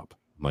shut up.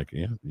 I'm like,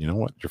 yeah, you know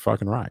what? You're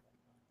fucking right.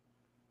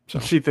 So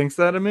she thinks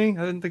that of me?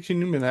 I didn't think she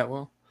knew me that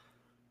well.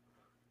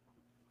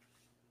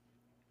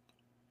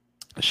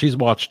 She's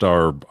watched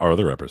our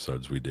other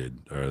episodes we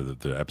did.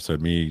 The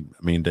episode me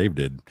and Dave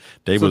did.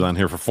 Dave was on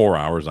here for 4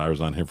 hours. I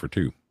was on here for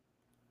 2.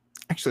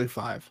 Actually,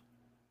 5.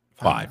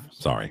 5.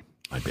 Sorry.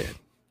 My bad.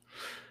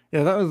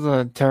 Yeah, that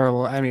was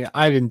terrible. I mean,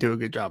 I didn't do a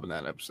good job in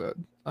that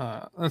episode.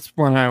 That's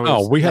when I was.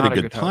 Oh, we had a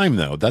good host. time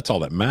though. That's all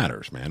that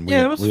matters, man.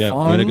 It was fun. We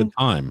had a good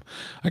time.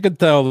 I could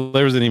tell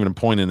there wasn't even a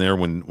point in there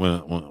when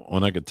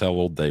I could tell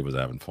old Dave was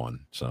having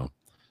fun. So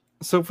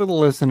So for the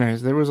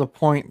listeners, there was a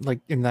point like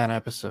in that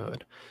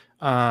episode.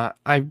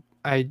 It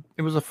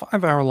was a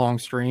 5 hour long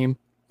stream.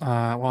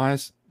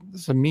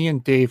 So me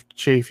and Dave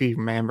Chafee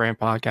from Man Brand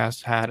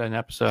Podcast had an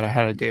episode. I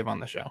had a Dave on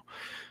the show.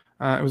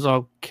 It was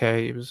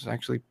okay. It was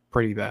actually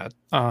pretty bad.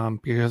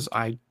 Because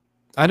I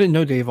didn't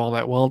know Dave all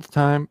that well at the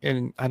time,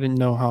 and I didn't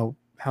know how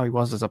he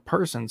was as a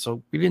person.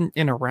 So we didn't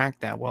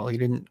interact that well. He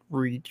didn't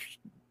reach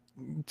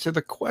to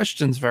the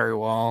questions very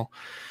well.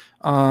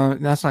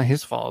 That's not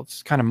his fault.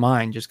 It's kind of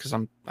mine, just because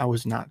I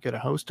was not good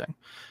at hosting.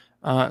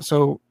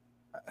 So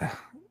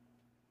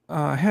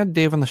I had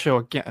Dave on the show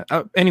again.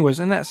 Anyways,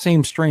 in that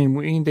same stream,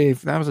 me and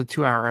Dave, that was a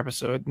 2 hour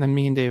episode. And then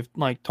me and Dave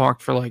like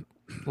talked for like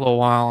a little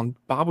while, and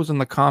Bob was in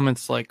the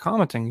comments like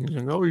commenting. He's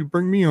like, "Oh, you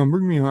bring me on."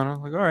 I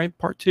was like, "All right,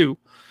 part 2."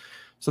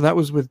 So that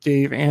was with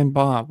Dave and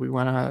Bob. We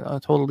went on a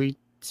totally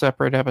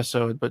separate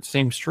episode, but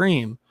same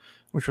stream,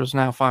 which was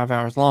now 5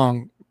 hours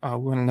long. We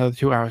went another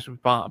 2 hours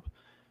with Bob.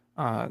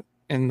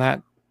 And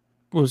that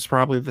was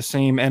probably the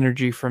same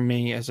energy from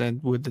me as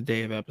with the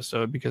Dave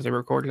episode, because they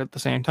recorded at the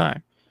same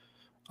time.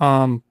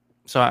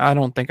 So I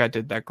don't think I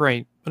did that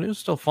great, but it was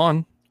still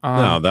fun.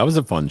 No, that was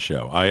a fun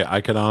show.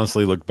 I could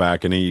honestly look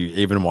back, and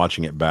even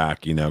watching it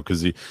back,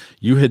 because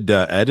you had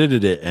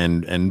edited it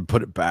and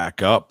put it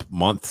back up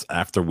months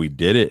after we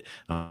did it.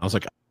 I was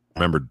like, I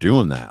remember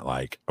doing that.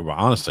 Like,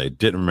 honestly, I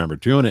didn't remember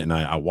doing it, and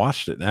I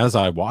watched it. And as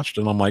I watched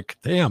it, I'm like,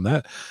 damn,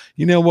 that,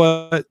 you know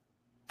what?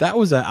 That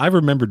was I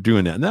remember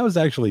doing that, and that was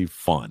actually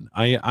fun.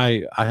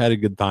 I had a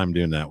good time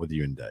doing that with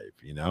you and Dave,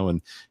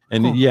 and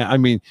cool. Yeah, I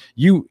mean,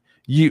 you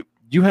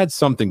had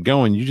something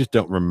going, you just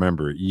don't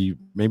remember it.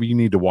 Maybe you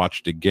need to watch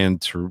it again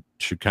to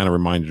kind of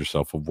remind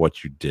yourself of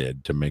what you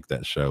did to make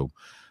that show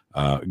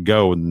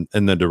go in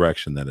the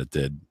direction that it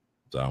did.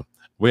 So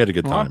we had a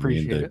good time. I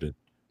appreciate it.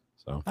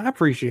 So I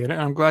appreciate it.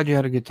 I'm glad you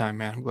had a good time,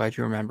 man. I'm glad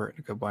you remember it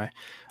in a good way.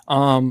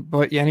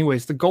 But yeah,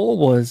 anyways, the goal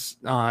was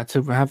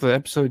to have the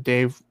episode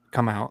Dave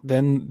come out.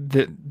 Then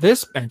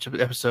this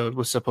episode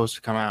was supposed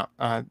to come out.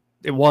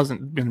 It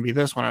wasn't going to be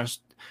this one. I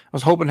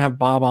was hoping to have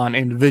Bob on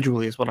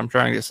individually, is what I'm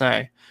trying to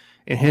say,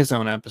 in his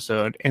own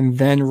episode, and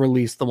then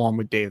release the one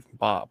with Dave and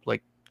Bob.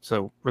 Like,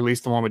 so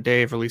release the one with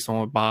Dave, release the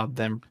one with Bob,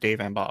 then Dave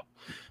and Bob.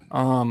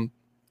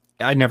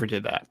 I never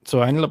did that,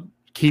 so I ended up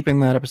keeping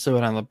that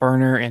episode on the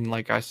burner. And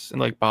like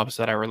Bob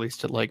said, I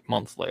released it like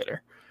months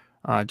later,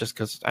 just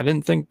because I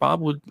didn't think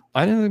Bob wanted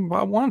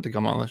to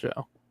come on the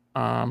show.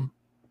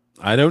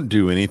 I don't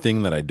do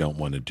anything that I don't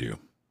want to do.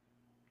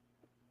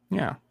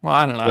 Yeah. Well,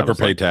 I don't know. Never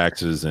pay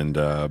taxes and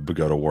go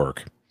to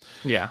work.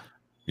 Yeah.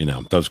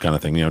 Those kind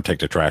of things. Take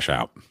the trash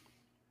out.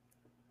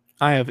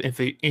 I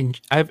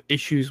have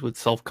issues with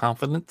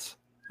self-confidence.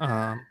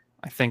 I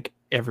think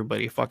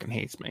everybody fucking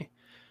hates me.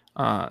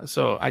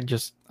 So I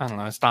don't know.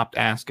 I stopped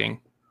asking,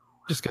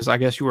 just because I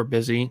guess you were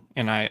busy,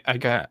 and I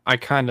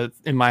kind of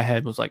in my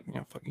head was like,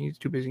 fucking, he's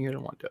too busy. You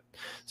don't want to do it.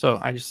 So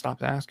I just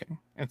stopped asking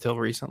until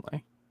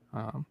recently.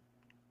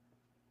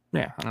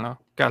 Yeah, I don't know.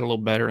 Got a little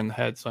better in the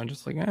head, so I'm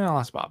just like, I'll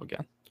ask Bob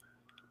again.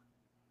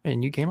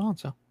 And you came on,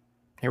 so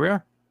here we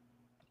are.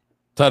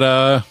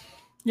 Ta-da!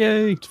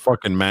 Yay! It's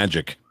fucking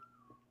magic.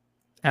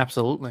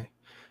 Absolutely.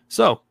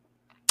 So,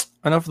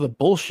 enough of the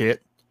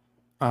bullshit.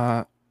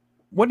 What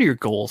are your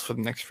goals for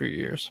the next few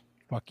years?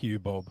 Fuck you,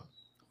 Bob.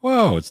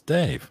 Whoa, it's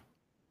Dave.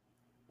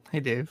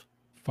 Hey, Dave.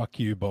 Fuck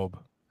you, Bob.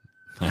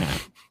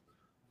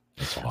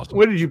 That's awesome.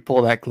 Where did you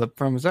pull that clip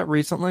from? Was that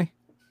recently?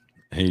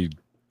 He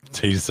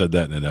said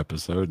that in an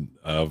episode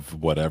of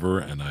whatever,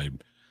 and I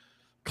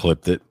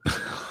clipped it.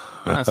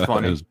 That's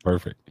funny. It was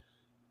perfect.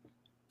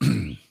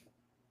 Hey,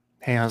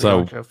 how's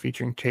the show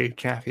featuring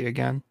Chafee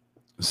again?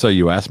 So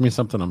you asked me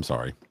something? I'm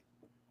sorry.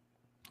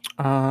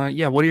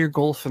 Yeah. What are your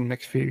goals for the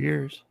next few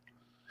years?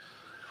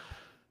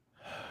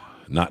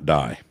 Not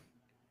die.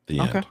 The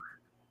end.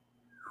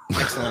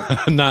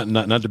 Excellent.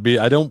 not to be.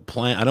 I don't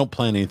plan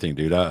anything,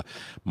 dude.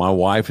 My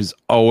wife is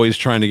always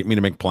trying to get me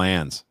to make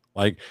plans.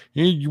 Like,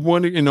 hey, you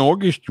want to in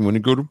August? You want to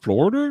go to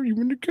Florida? You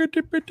want to go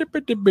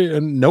to?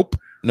 And nope.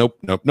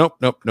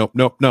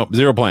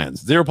 Zero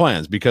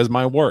plans because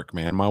my work,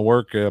 man,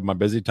 my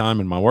busy time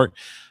and my work.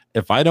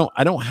 If I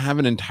don't have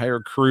an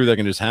entire crew that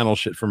can just handle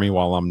shit for me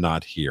while I'm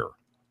not here.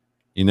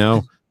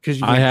 Because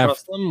you can't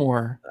trust them,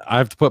 or I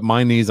have to put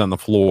my knees on the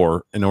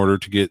floor in order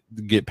to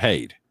get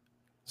paid.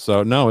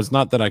 So no, it's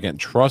not that I can't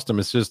trust them.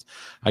 It's just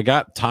I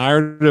got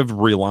tired of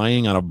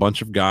relying on a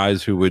bunch of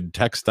guys who would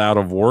text out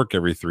of work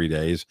every 3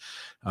 days.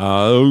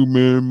 Oh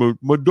man,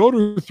 my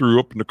daughter threw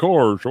up in the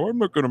car, so I'm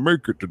not going to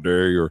make it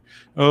today. Or,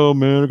 oh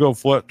man, I got a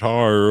flat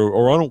tire,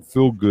 or I don't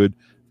feel good.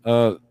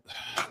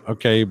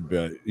 Okay,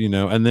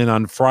 and then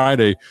on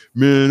Friday,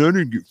 man, I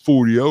didn't get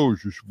 40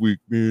 hours this week,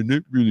 man.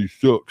 That really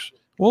sucks.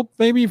 Well,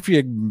 maybe if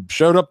you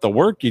showed up to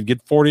work, you'd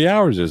get 40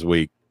 hours this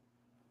week.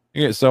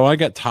 Yeah, so I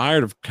got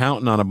tired of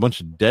counting on a bunch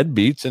of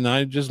deadbeats, and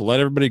I just let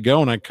everybody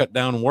go, and I cut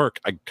down work.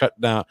 I cut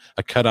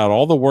out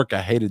all the work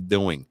I hated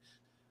doing.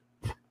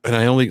 And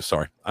I only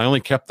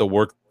kept the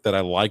work that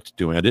I liked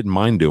doing. I didn't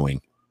mind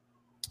doing.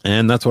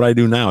 And that's what I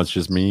do now. It's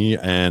just me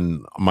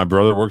and my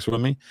brother works with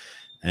me,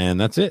 and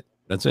that's it.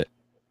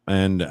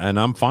 and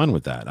I'm fine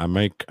with that. I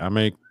make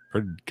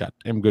pretty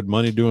goddamn good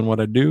money doing what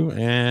I do,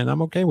 and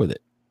I'm okay with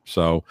it.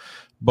 So,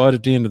 but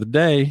at the end of the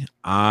day,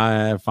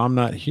 if I'm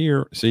not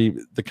here, see,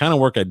 the kind of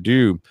work I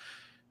do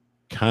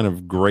kind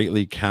of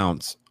greatly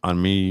counts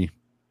on me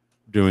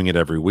doing it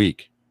every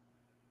week.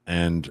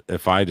 And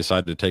if I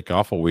decide to take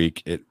off a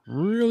week, it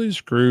really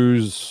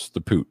screws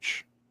the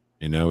pooch.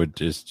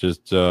 It's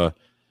just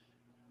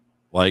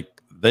like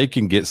they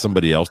can get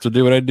somebody else to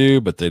do what I do,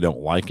 but they don't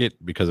like it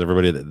because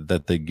everybody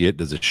that they get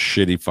does a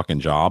shitty fucking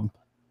job.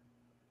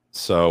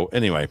 So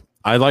anyway,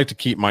 I like to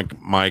keep my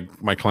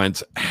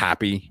clients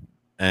happy,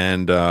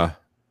 and the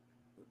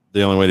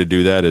only way to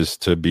do that is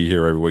to be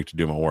here every week to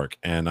do my work.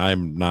 And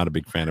I'm not a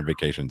big fan of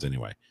vacations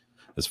anyway,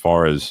 as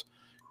far as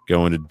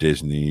going to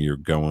Disney or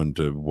going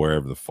to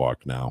wherever the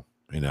fuck now.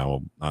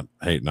 Not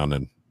hating on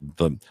it.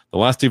 The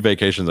last 2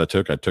 vacations I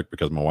took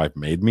because my wife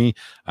made me.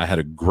 I had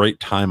a great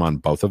time on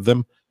both of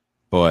them,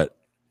 but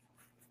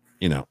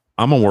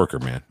I'm a worker,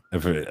 man.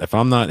 If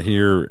I'm not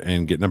here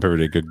and getting up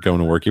every day going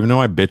to work, even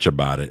though I bitch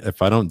about it,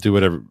 if I don't do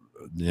it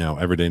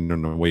every day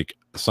during the week,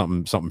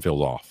 something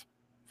feels off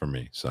for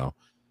me. So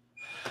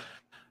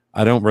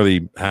I don't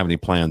really have any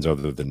plans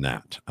other than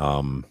that.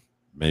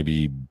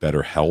 Maybe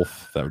better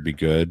health, that would be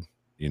good.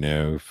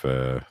 If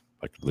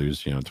I could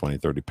lose 20,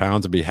 30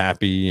 pounds, I'd be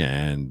happy,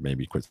 and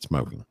maybe quit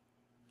smoking.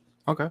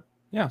 Okay.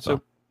 Yeah.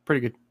 So pretty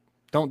good.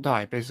 Don't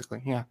die,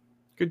 basically. Yeah.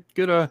 Good.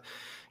 Yeah,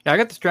 I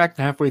got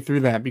distracted halfway through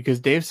that because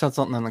Dave said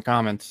something in the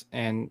comments,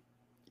 and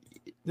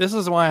this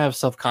is why I have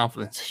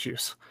self-confidence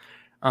issues.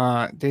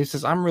 Dave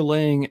says, I'm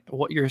relaying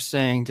what you're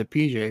saying to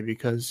PJ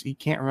because he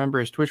can't remember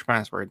his Twitch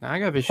password. Now I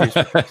have issues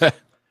with this.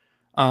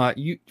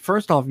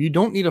 First off, you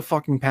don't need a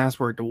fucking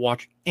password to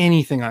watch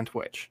anything on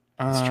Twitch.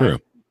 It's true.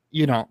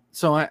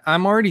 So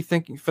I'm already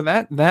thinking for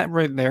that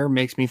right there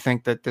makes me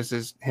think that this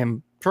is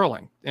him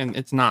trolling, and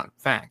it's not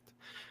fact.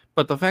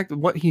 But the fact that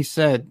what he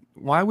said,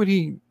 why would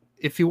he,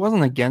 if he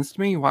wasn't against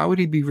me, why would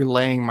he be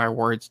relaying my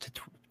words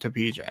to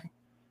PJ?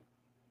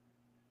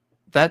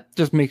 That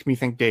just makes me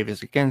think Dave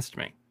is against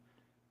me.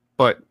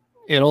 But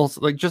it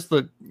also, like, just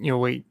the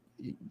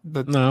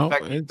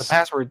the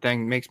password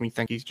thing makes me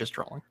think he's just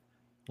trolling.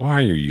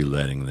 Why are you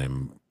letting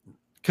them?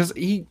 Because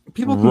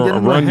people can get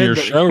in run my head your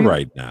show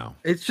right now.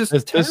 It's just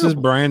this is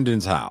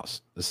Brandon's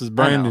house. This is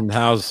Brandon's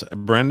house.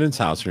 Brandon's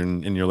house,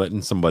 and you're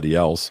letting somebody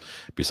else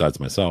besides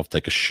myself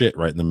take a shit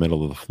right in the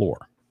middle of the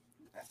floor.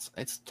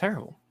 It's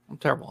terrible. I'm a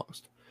terrible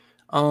host.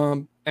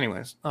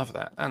 Anyways, enough of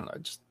that. I don't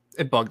know.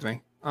 It bugged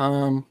me.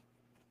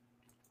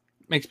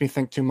 Makes me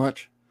think too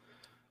much.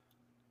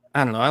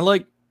 I don't know. I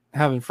like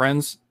having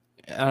friends,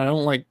 and I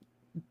don't like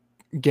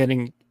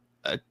getting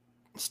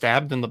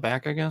stabbed in the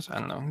back, I guess. I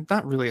don't know.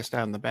 Not really a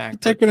stab in the back.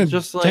 They're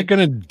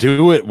gonna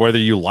do it whether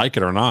you like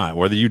it or not,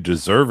 whether you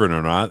deserve it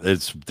or not.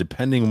 It's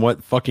depending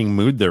what fucking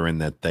mood they're in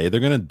that day.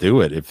 They're gonna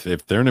do it.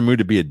 If they're in a mood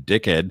to be a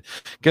dickhead,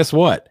 guess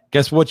what?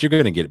 Guess what you're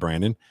gonna get,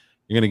 Brandon?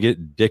 You're gonna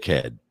get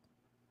dickhead.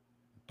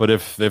 But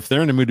if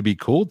they're in a mood to be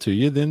cool to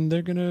you, then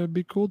they're gonna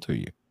be cool to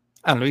you.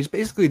 I don't know. He's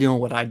basically doing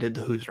what I did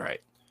to Who's Right.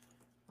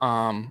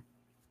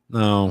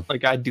 No.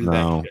 Like I do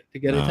that shit to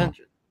get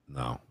attention.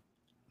 No.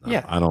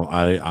 Yeah.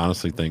 I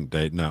honestly think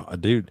Dave. No,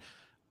 dude,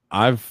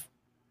 I've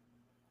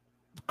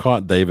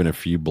caught Dave in a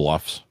few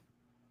bluffs.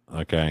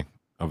 Okay,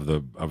 of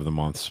the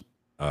months,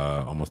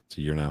 almost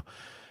a year now.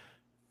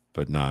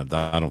 But no,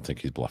 I don't think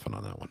he's bluffing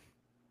on that one.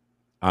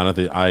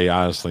 I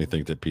honestly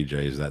think that PJ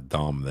is that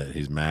dumb that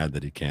he's mad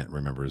that he can't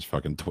remember his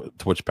fucking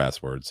Twitch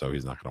password, so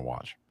he's not going to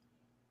watch.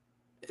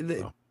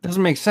 It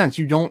doesn't make sense.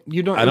 You don't.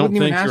 I don't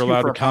think you're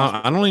allowed to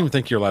I don't even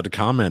think you're allowed to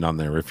comment on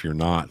there if you're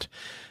not.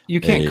 You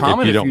can't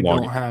comment if you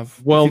don't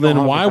have. Well,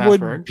 then why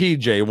would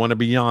PJ want to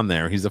be on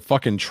there? He's a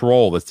fucking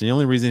troll. That's the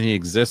only reason he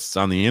exists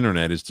on the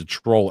internet, is to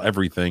troll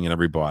everything and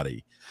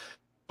everybody.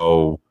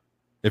 So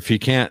if he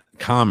can't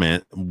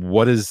comment,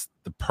 what is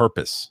the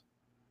purpose?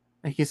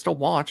 He can still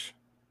watch.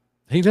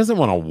 He doesn't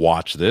want to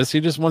watch this. He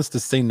just wants to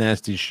say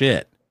nasty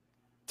shit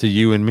to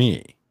you and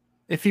me.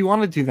 If he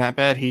wanted to that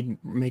bad,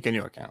 he'd make a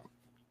new account.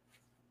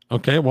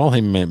 Okay, well,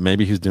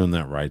 maybe he's doing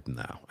that right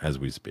now as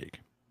we speak.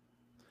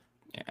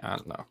 Yeah, I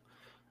don't know.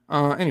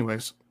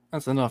 Anyways,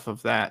 that's enough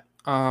of that.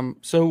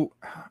 So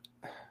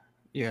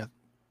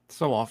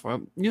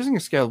awful. Using a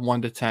scale of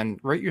 1 to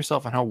 10, rate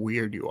yourself on how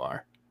weird you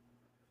are.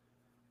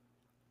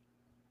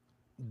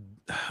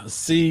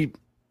 See,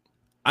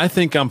 I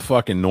think I'm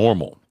fucking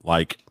normal.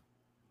 Like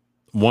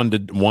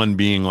 1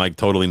 being like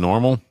totally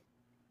normal.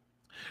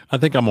 I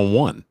think I'm a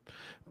 1,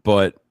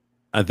 but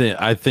I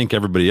think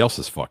everybody else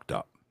is fucked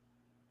up.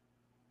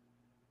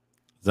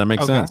 Does that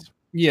make sense?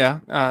 Yeah.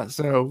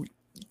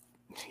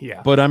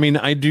 Yeah. But I mean,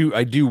 I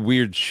do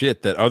weird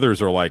shit that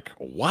others are like,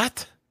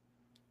 what?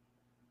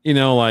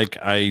 Like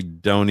I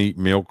don't eat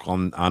milk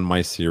on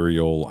my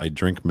cereal. I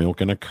drink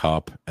milk in a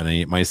cup and I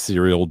eat my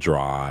cereal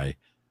dry.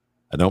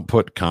 I don't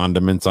put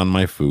condiments on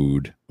my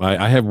food.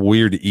 I have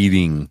weird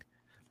eating.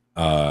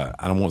 I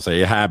don't want to say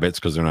habits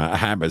because they're not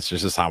habits.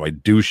 It's just how I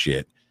do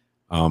shit.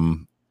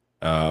 I'm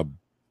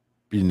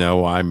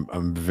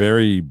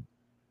very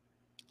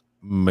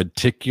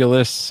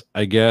meticulous,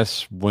 I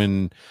guess,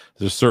 when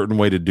there's a certain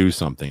way to do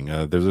something.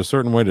 There's a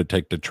certain way to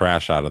take the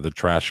trash out of the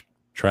trash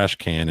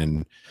can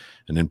and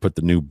then put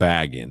the new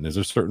bag in. There's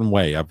a certain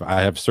way.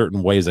 I have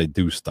certain ways I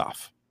do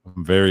stuff.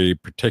 I'm very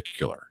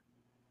particular.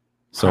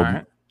 So, All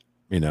right.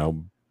 you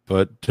know,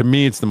 but to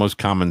me, it's the most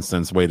common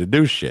sense way to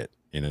do shit.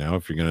 You know,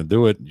 if you're going to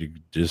do it,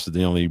 this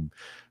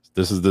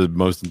is the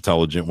most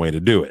intelligent way to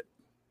do it.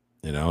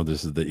 You know,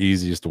 this is the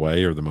easiest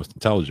way or the most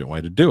intelligent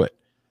way to do it.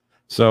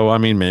 So, I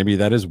mean, maybe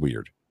that is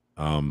weird.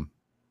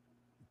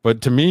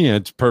 But to me,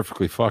 it's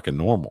perfectly fucking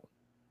normal.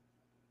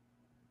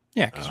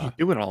 Yeah, because you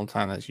do it all the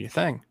time. That's your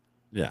thing.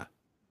 Yeah.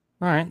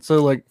 All right.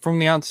 So, like from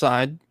the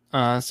outside,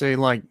 say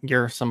like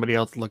you're somebody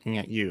else looking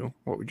at you.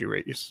 What would you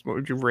rate? What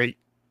would you rate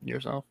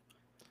yourself?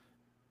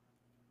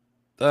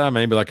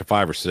 Maybe like a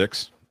 5 or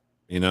 6.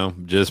 You know,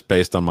 just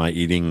based on my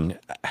eating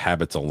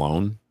habits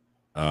alone.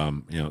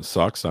 You know, it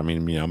sucks. I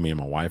mean, you know, me and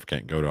my wife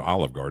can't go to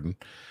Olive Garden.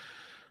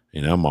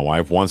 You know, my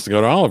wife wants to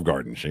go to Olive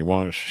Garden. She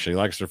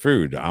likes her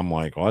food. I'm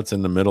like, well, it's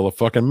in the middle of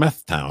fucking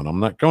meth town. I'm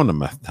not going to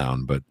meth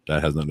town, but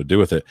that has nothing to do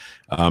with it.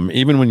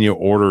 Even when you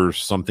order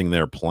something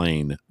there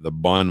plain, the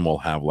bun will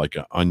have like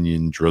an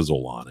onion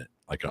drizzle on it,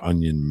 like an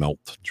onion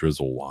melt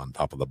drizzle on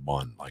top of the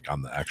bun, like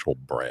on the actual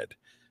bread.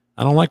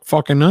 I don't like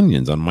fucking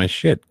onions on my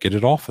shit. Get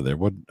it off of there.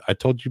 What I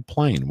told you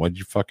plain. Why'd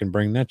you fucking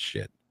bring that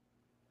shit?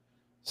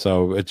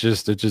 So it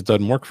just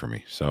doesn't work for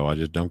me. So I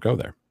just don't go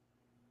there.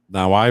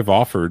 Now I've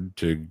offered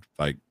to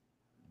like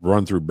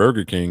run through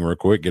Burger King real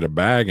quick, get a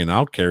bag, and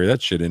I'll carry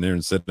that shit in there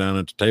and sit down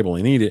at the table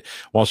and eat it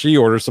while she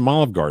orders some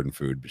Olive Garden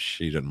food. But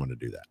she doesn't want to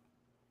do that.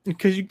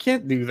 Because you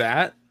can't do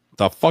that.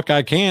 The fuck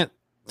I can't.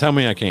 Tell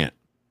me I can't.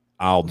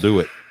 I'll do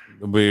it.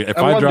 If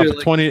I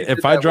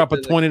drop a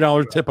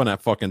 $20 tip on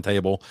that fucking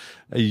table,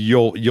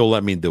 you'll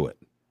let me do it.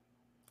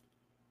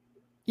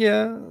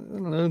 Yeah, I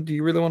don't know. Do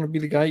you really want to be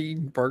the guy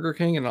eating Burger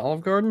King and Olive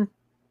Garden?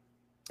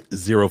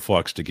 0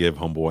 fucks to give,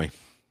 homeboy.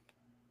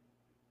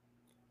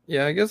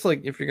 Yeah, I guess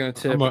like if you're gonna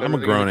tip, I'm a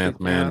grown ass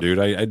man, dude.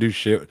 I do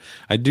shit.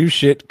 I do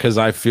shit because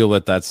I feel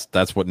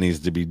that's what needs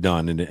to be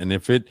done. And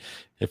if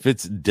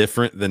it's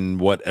different than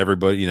what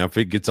everybody, you know, if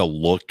it gets a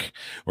look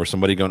or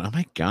somebody going, oh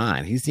my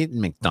God, he's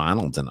eating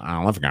McDonald's and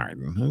Olive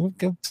Garden.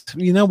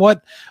 You know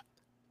what?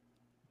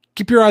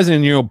 Keep your eyes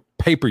in your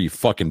paper, you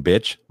fucking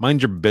bitch.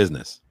 Mind your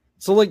business.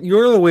 So like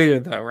you're the waiter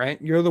though, right?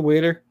 You're the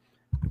waiter.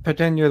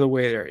 Pretend you're the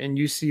waiter and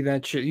you see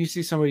that shit. You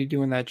see somebody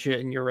doing that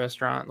shit in your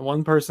restaurant.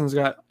 One person's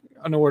got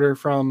an order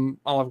from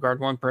Olive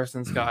Garden, one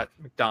person's got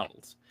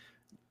McDonald's.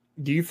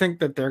 Do you think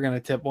that they're going to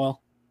tip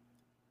well?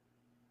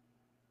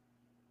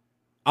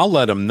 I'll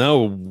let them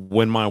know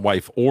when my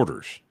wife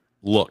orders.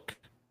 Look,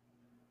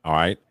 all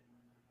right,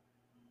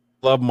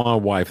 love my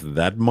wife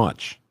that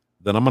much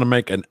that I'm going to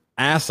make an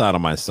ass out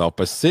of myself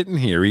by sitting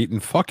here eating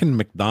fucking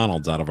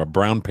McDonald's out of a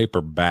brown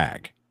paper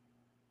bag.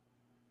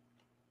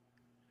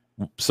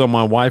 So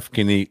my wife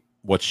can eat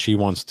what she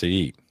wants to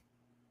eat.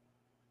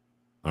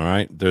 All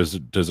right. There's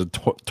a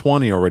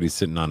 20 already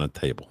sitting on a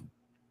table.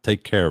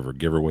 Take care of her.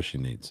 Give her what she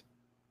needs.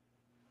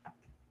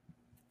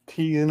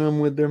 Teasing them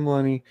with their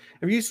money.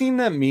 Have you seen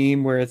that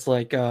meme where it's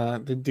like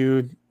the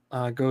dude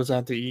goes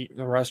out to eat in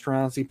the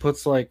restaurants? He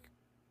puts like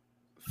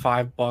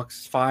 $5,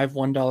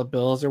 $1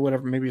 bills or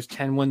whatever. Maybe it's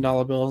 10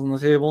 $1 bills on the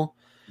table.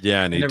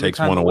 Yeah, and he takes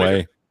one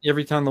away.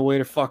 Every time the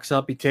waiter fucks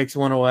up, he takes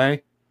one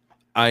away.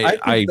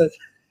 I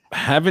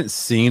haven't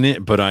seen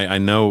it, but I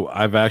know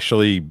I've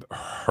actually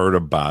heard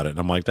about it.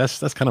 I'm like, that's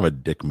kind of a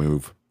dick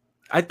move.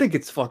 I think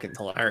it's fucking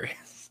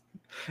hilarious.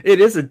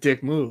 It is a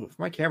dick move.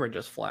 My camera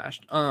just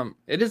flashed.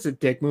 It is a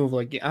dick move.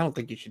 Like, I don't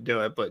think you should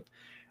do it, but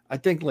I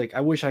think like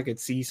I wish I could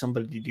see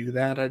somebody do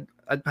that.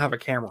 I'd have a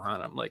camera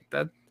on. I'm like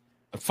that.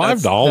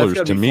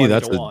 $5 to me,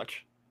 that's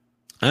watch.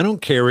 I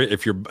don't care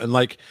if you're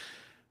like,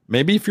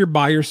 maybe if you're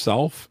by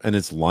yourself and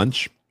it's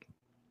lunch,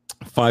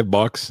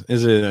 $5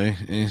 is it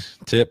a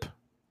tip?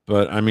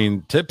 But I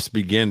mean, tips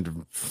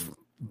begin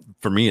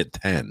for me at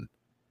 10.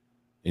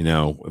 You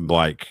know,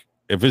 like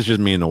if it's just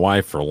me and the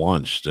wife for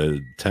lunch,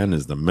 10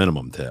 is the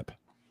minimum tip.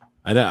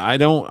 I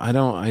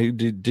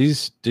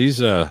these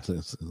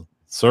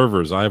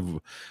servers. I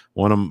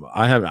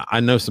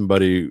know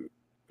somebody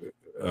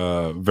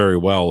very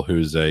well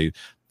who's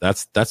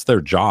that's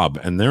their job,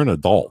 and they're an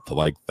adult.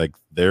 Like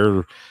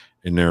they're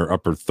in their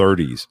upper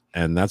 30s,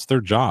 and that's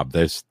their job.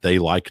 They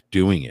like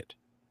doing it,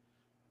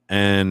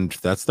 and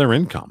that's their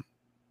income.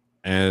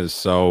 And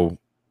so,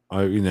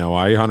 I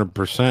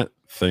 100%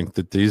 think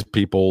that these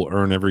people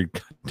earn every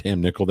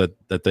damn nickel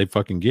that they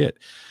fucking get.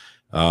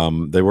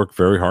 They work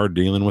very hard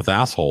dealing with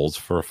assholes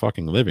for a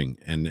fucking living,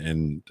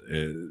 and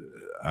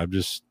I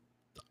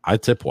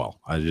tip well.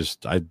 I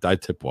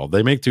tip well.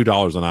 They make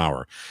 $2 an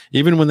hour,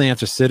 even when they have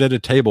to sit at a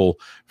table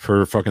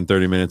for fucking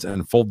 30 minutes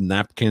and fold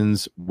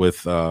napkins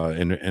with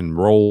and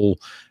roll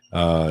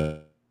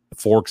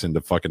forks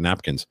into fucking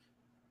napkins.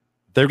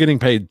 They're getting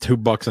paid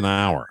 $2 an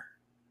hour.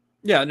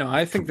 Yeah, no,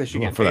 I think they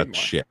should get for that more.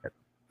 shit.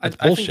 I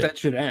think that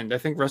should end. I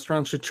think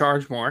restaurants should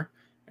charge more,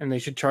 and they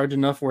should charge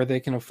enough where they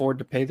can afford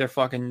to pay their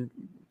fucking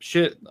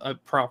shit a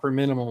proper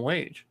minimum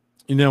wage.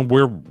 You know,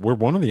 we're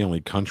one of the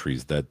only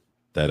countries that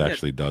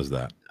actually does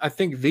that. I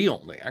think the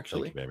only Thank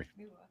actually, you, baby.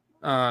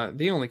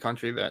 the only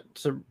country that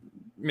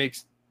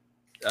makes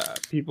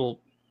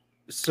people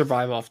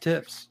survive off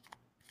tips.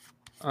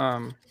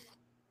 I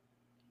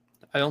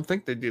don't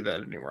think they do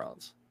that anywhere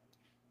else.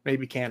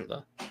 Maybe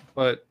Canada,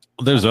 but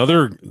There's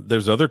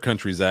other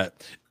countries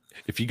that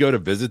if you go to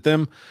visit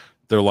them,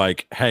 they're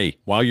like, hey,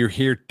 while you're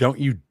here, don't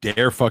you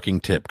dare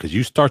fucking tip, because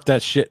you start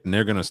that shit and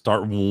they're gonna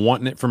start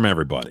wanting it from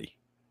everybody.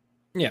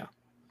 yeah,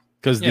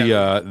 Because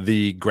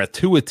the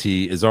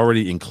gratuity is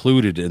already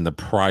included in the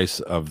price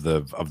of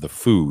the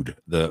food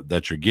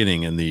that you're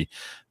getting, and the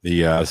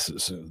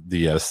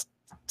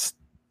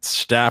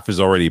staff is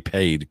already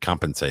paid,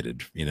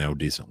 compensated,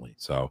 decently.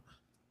 So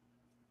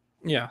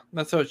yeah,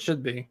 that's how it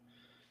should be.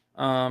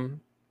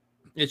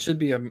 It shouldn't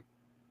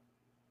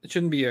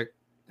be a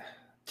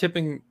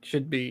tipping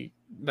should be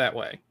that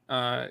way.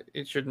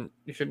 You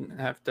shouldn't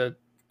have to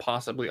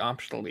possibly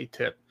optionally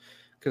tip,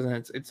 because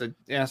then it's an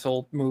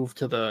asshole move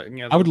to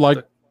the I would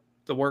like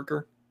the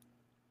worker.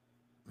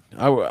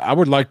 I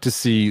would like to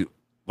see,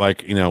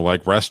 like,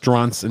 like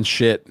restaurants and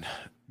shit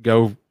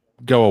go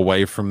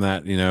away from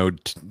that,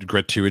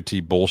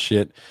 gratuity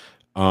bullshit.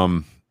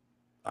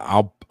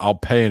 I'll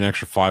pay an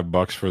extra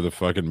 $5 for the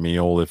fucking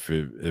meal if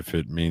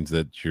it means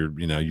that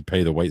you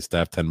pay the wait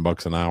staff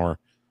 $10 an hour,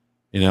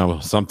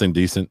 something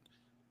decent.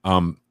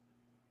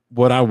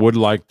 What I would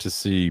like to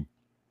see,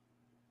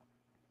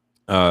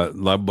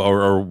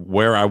 or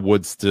where I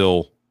would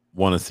still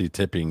want to see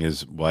tipping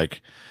is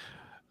like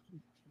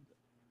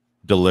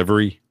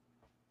delivery.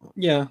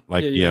 Yeah,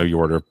 like you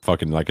order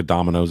fucking like a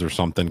Domino's or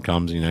something,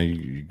 comes,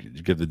 you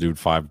give the dude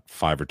five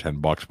or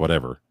 $10,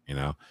 whatever,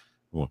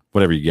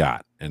 whatever you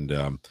got,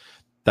 and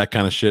that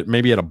kind of shit.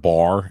 Maybe at a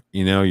bar,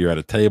 you're at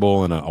a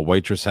table and a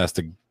waitress has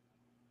to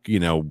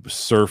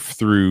surf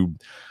through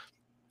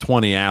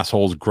 20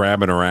 assholes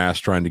grabbing her ass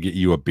trying to get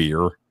you a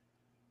beer.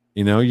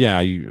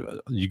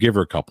 You give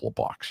her a couple of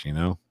bucks,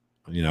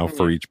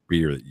 for each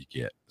beer that you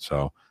get.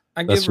 So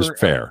that's just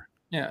fair.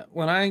 Yeah,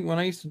 when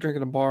I used to drink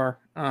at a bar,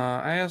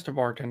 I asked a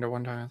bartender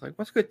one time, I was like,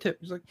 "What's a good tip?"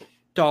 He's like,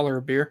 $1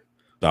 a beer.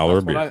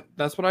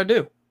 That's what I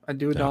do. I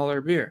do $1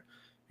 a beer,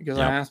 because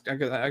I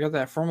got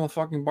that from a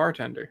fucking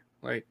bartender.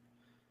 Like,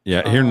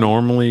 yeah, here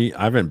normally,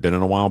 I haven't been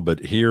in a while, but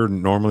here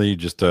normally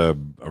just a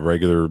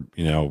regular,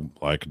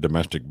 like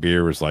domestic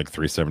beer is like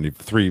 $3.70,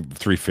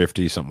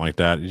 $3.50, something like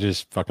that. You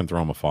just fucking throw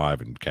them a $5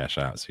 and cash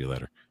out. See you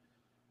later.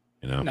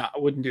 No, I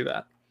wouldn't do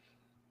that.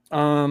 What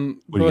are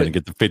you gonna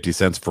get, the 50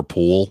 cents for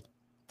pool?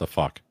 The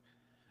fuck?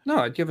 No,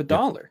 I'd give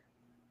 $1.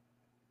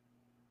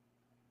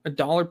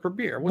 $1 per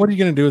beer. What are you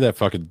gonna do with that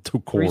fucking 2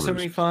 quarters?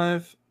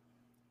 $3.75.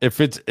 If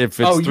it's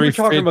oh, you were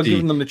talking about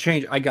giving them the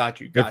change. I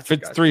got you. If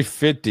it's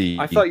 $3.50,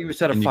 I thought you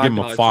said a $5. You give them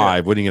a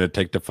 $5. What are you gonna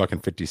take the fucking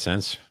 50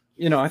 cents?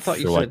 I thought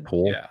you said like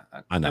pool. Yeah,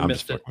 I know. I'm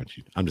just fucking with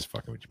you.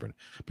 Brendan.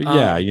 But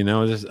yeah,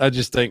 I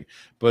just think.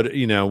 But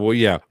well,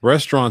 yeah,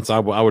 restaurants. I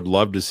would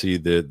love to see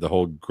the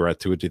whole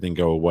gratuity thing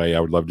go away. I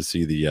would love to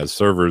see the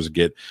servers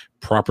get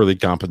properly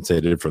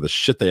compensated for the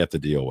shit they have to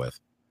deal with.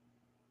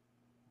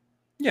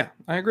 Yeah,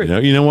 I agree.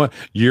 You know what?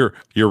 Your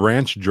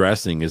ranch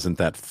dressing isn't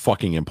that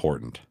fucking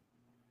important.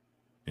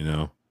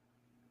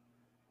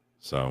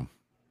 So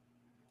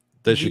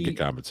they should get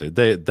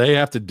compensated. They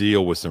have to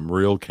deal with some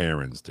real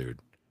Karens, dude.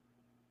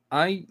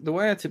 The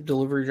way I tip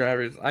delivery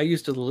drivers, I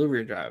used to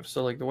delivery drive.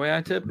 So like the way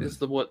I tip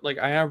is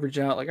I average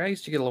out. Like I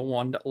used to get a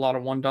lot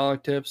of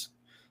 $1 tips.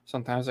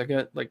 Sometimes I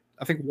get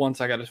I think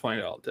once I got a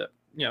 $20 tip.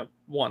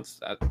 Once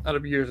out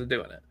of years of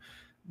doing it.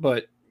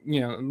 But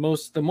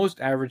the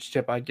most average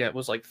tip I get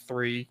was like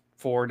 $3,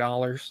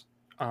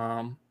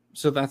 $4.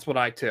 So that's what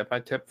I tip. I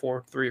tip $3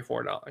 or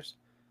 $4.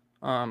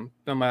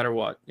 No matter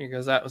what,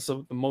 because that was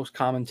the most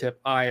common tip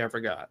I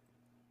ever got.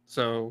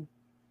 So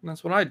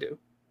that's what I do.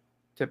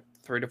 Tip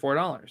 $3 to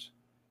 $4.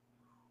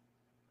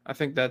 I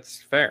think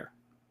that's fair.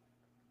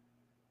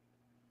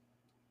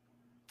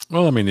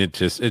 Well, I mean, it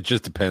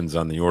just depends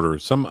on the order.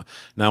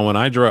 Now when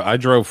I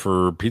drove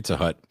for Pizza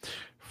Hut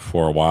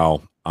for a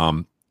while,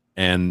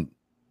 and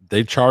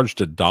they charged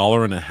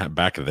 $1.50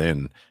 back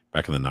then.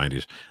 Back in the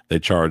 90s, they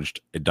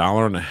charged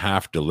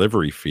 $1.50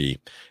 delivery fee,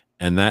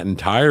 and that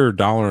entire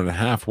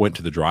 $1.50 went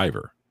to the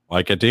driver.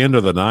 Like at the end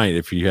of the night,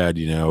 if you had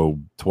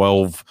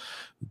 12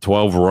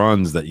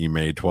 runs that you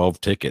made,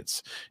 12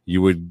 tickets,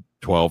 you would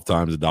 12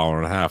 times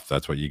 $1.50.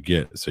 That's what you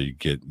get. So you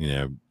get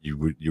you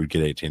would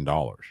get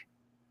 $18.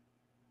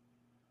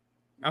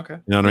 Okay.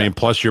 You know what I mean?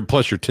 Plus your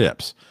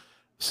tips.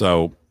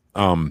 So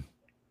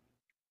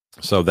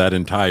so that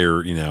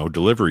entire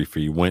delivery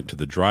fee went to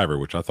the driver,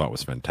 which I thought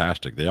was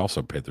fantastic. They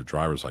also paid their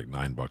drivers like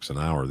 $9 an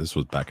hour. This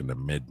was back in the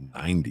mid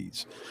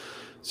 90s.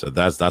 So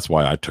that's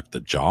why I took the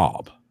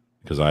job,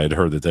 because I had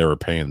heard that they were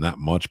paying that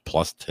much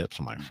plus tips.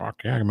 I'm like,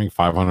 fuck yeah, I can make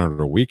 $500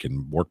 a week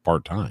and work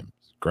part time.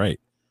 It's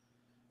great.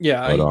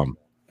 Yeah, but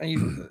I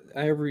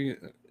every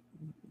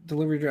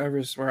delivery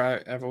drivers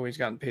where I've always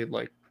gotten paid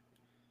like,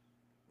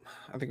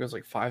 I think it was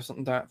like $5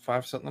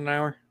 something an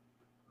hour.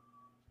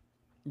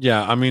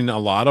 Yeah, I mean, a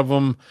lot of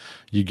them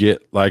you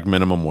get like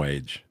minimum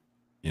wage.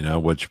 You know,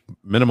 which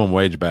minimum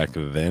wage back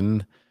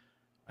then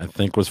I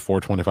think was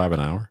 $4.25 an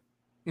hour.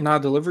 Nah,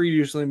 delivery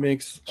usually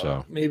makes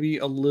So maybe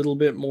a little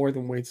bit more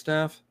than wait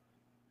staff.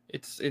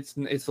 It's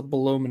a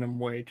below minimum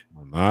wage.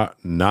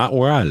 not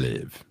where I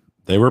live.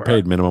 They were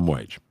paid minimum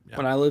wage. Yeah.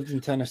 When I lived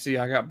in Tennessee,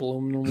 I got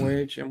below minimum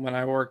wage, and when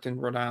I worked in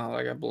Rhode Island,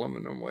 I got below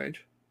minimum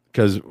wage.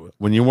 Because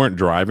when you weren't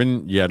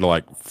driving, you had to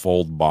like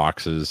fold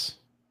boxes,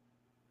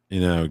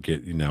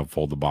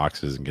 fold the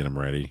boxes and get them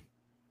ready.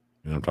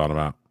 You know what I'm talking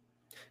about?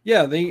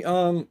 Yeah,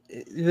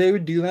 they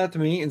would do that to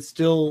me and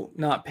still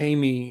not pay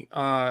me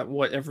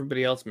what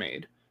everybody else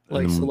made.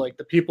 Like so, like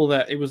the people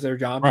that it was their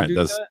job to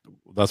do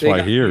that's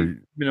why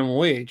here minimum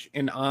wage,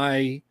 and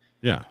I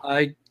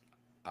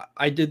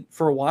did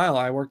for a while.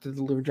 I worked at a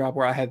delivery job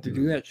where I had to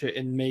do that shit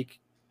and make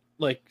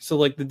like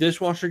the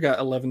dishwasher got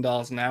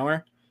 $11 an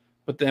hour,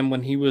 but then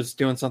when he was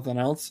doing something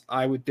else,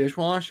 I would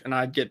dishwash and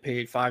I'd get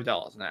paid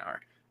 $5 an hour,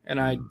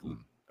 and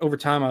over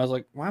time I was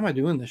like, why am I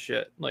doing this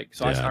shit? Like,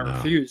 so I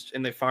refused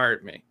and they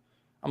fired me.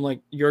 I'm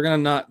like, you're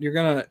not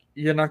gonna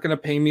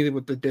pay me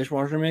what the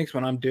dishwasher makes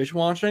when I'm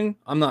dishwashing.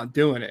 I'm not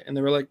doing it. And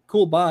they were like,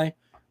 cool, bye.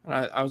 And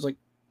I was like,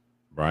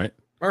 right,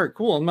 all right,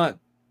 cool. I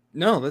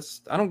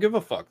don't give a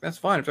fuck. That's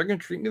fine. If they're gonna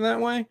treat me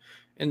that way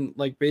and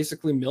like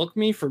basically milk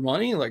me for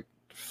money, like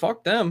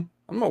fuck them.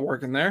 I'm not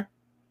working there.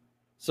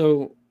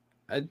 So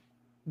I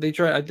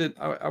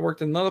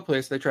worked in another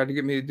place. They tried to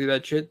get me to do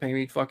that shit, pay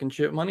me fucking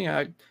shit money.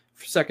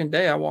 Second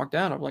day I walked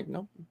out. I'm like,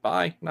 no,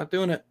 bye, not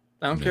doing it.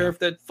 I don't care if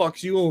that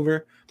fucks you over.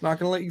 I'm not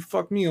gonna let you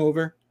fuck me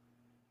over.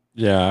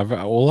 Yeah,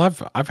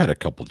 I've had a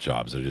couple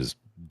jobs that just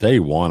day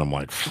one, I'm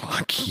like,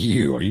 fuck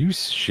you. Are you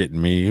shitting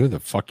me? Who the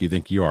fuck you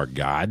think you are,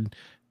 God?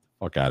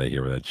 Fuck out of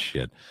here with that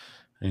shit.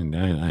 I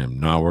am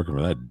not working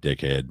for that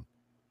dickhead.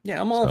 Yeah,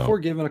 I'm all for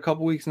giving a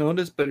couple weeks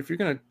notice, but if you're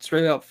gonna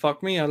straight out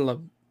fuck me,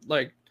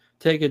 like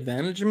take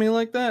advantage of me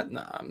like that,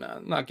 nah,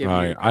 I'm not giving.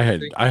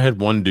 I had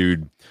one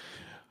dude.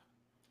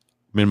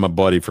 Me and my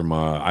buddy from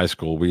high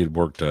school, we had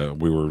worked.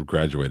 We were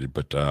graduated,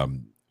 but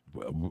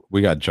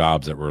we got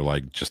jobs that were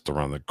like just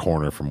around the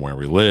corner from where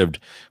we lived,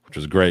 which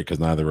was great because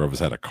neither of us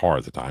had a car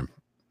at the time,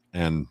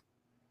 and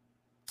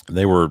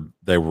they were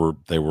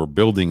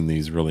building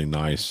these really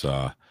nice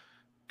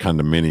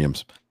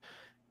condominiums,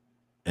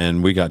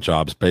 and we got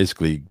jobs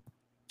basically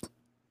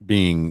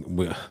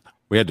being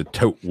we had to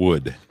tote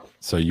wood,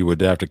 so you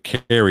would have to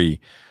carry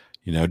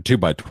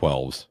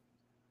 2x12s,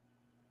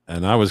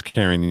 and I was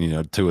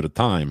carrying 2 at a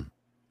time.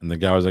 And the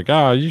guy was like,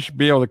 oh, you should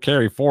be able to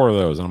carry 4 of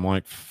those. And I'm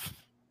like,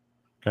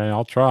 okay,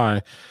 I'll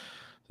try.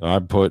 So I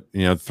put,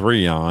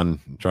 3 on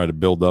and tried to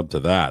build up to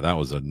that. That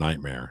was a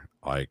nightmare.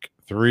 Like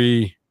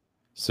 3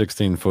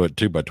 16-foot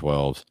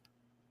 2x12s.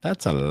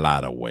 That's a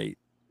lot of weight.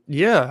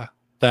 Yeah.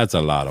 That's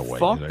a lot of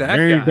weight. Fuck like, that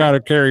guy. You got to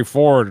carry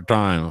 4 at a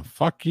time.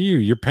 Fuck you.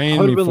 You're paying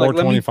me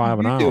 $4.25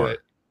 an hour.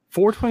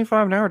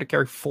 $4.25 an hour to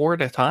carry 4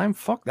 at a time?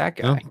 Fuck that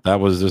guy.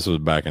 No, this was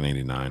back in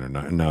 89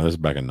 or no, this is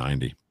back in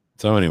 90.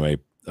 So anyway,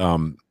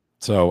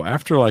 so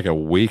after like a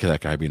week of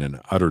that guy being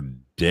an utter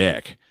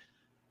dick,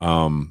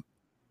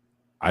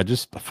 I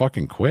just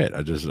fucking quit.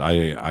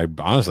 I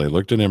honestly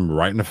looked at him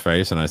right in the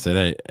face and I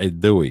said, hey,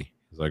 Dewey.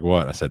 He's like,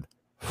 what? I said,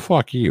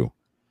 fuck you.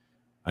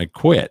 I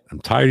quit.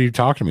 I'm tired of you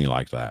talking to me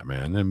like that,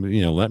 man.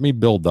 And, let me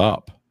build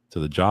up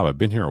to the job. I've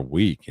been here a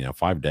week,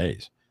 5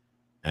 days.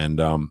 And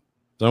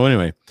so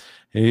anyway,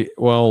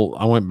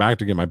 I went back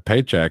to get my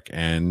paycheck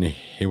and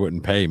he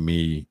wouldn't pay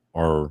me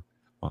or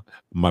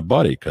my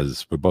buddy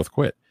because we both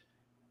quit.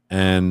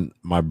 And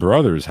my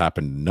brothers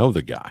happened to know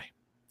the guy.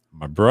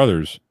 My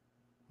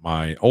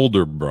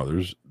older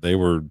brothers, they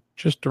were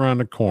just around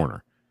the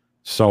corner.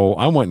 So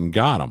I went and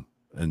got them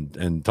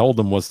and told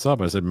them what's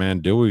up. I said, man,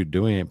 Dewey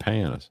ain't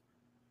paying us.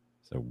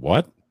 I said,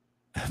 what?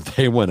 And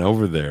they went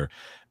over there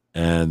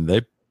and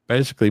they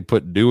basically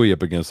put Dewey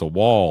up against the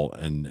wall.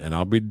 And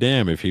I'll be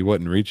damned if he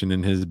wasn't reaching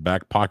in his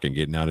back pocket,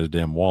 getting out his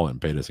damn wallet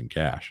and paid us in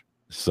cash.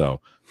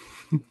 So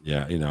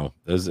yeah,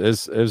 there's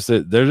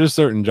just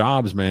certain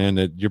jobs, man,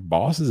 that your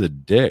boss is a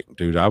dick,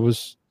 dude. I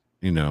was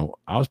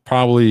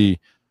probably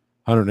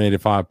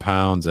 185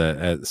 pounds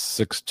at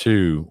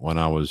 6'2" when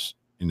I was,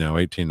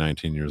 18,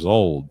 19 years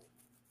old.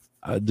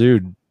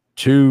 Dude,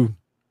 16-foot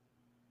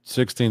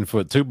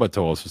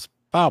 2x12s was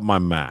about my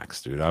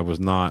max, dude. I was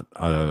not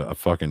a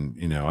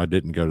fucking, I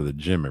didn't go to the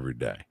gym every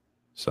day.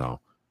 So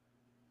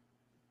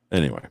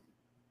anyway.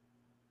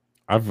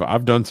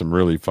 I've done some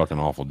really fucking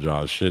awful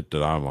jobs, shit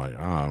that I'm like,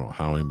 I don't know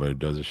how anybody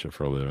does this shit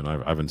for a living.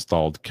 I've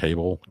installed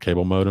cable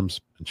modems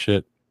and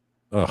shit.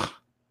 Ugh,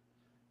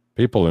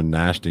 people are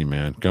nasty,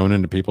 man. Going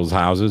into people's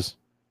houses.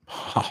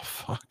 Oh,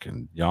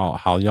 fucking y'all,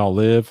 how y'all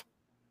live?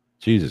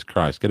 Jesus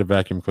Christ! Get a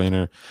vacuum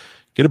cleaner,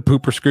 get a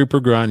pooper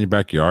scooper, go out in your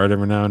backyard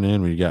every now and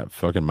then when you got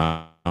fucking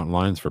mountain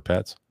lions for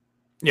pets.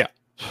 Yeah,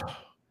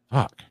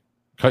 fuck.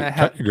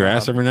 Cut your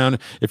grass every now and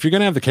then. If you're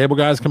going to have the cable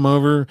guys come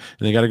over and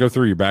they got to go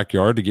through your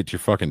backyard to get to your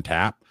fucking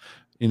tap,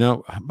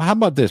 how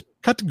about this?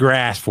 Cut the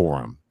grass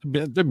for them.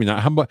 That'd be not.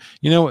 How about,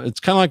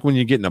 it's kind of like when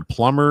you're getting a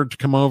plumber to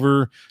come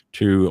over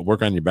to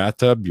work on your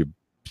bathtub.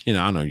 I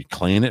don't know, you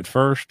clean it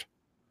first.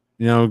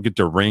 get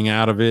the ring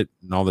out of it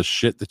and all the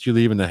shit that you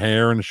leave in the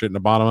hair and the shit in the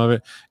bottom of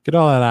it. Get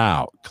all that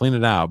out. Clean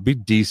it out. Be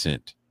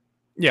decent.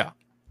 Yeah.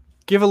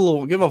 Give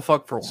a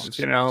fuck for once,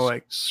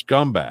 like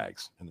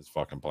scumbags in this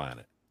fucking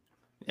planet.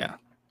 Yeah.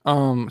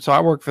 So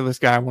I worked for this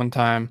guy one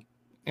time,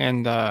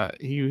 and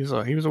he was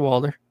a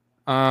welder.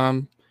 So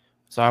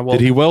I welded.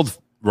 Did he weld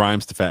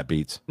rhymes to fat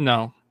beats?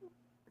 No.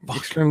 Fuck.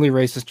 Extremely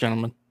racist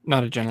gentleman.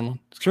 Not a gentleman.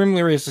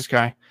 Extremely racist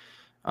guy.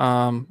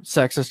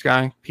 Sexist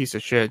guy. Piece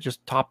of shit.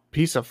 Just top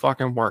piece of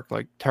fucking work.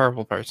 Like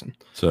terrible person.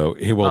 So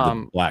he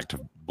welded black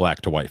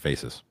to white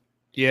faces.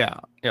 Yeah.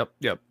 Yep.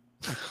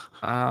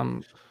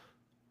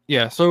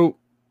 Yeah. So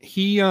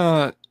he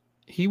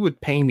would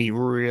pay me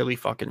really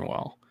fucking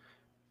well,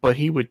 but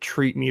he would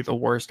treat me the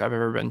worst I've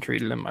ever been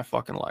treated in my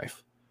fucking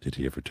life. Did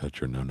he ever touch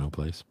your no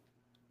place?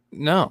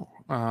 No,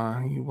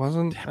 he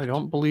wasn't. I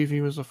don't believe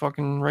he was a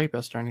fucking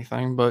rapist or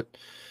anything, but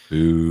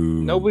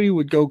nobody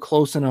would go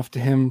close enough to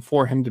him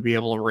for him to be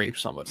able to rape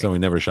somebody. So he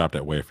never shopped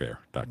at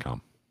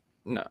Wayfair.com.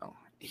 No,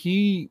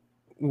 he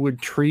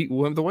would treat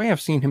the way I've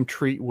seen him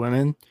treat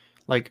women,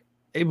 like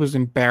it was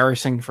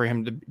embarrassing for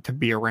him to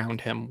be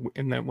around him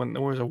when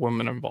there was a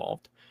woman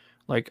involved.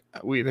 Like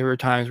there were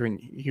times when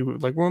he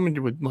would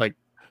women would like.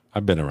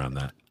 I've been around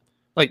that.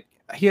 Like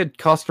he had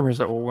customers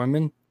that were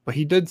women, but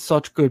he did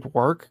such good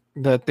work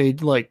that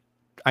they'd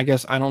I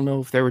guess I don't know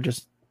if they were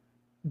just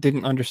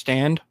didn't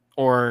understand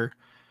or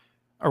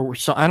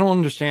so I don't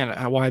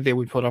understand why they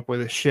would put up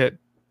with his shit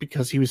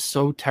because he was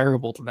so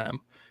terrible to them.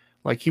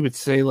 Like he would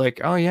say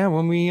oh yeah,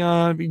 when we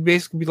he'd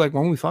basically be like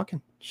when we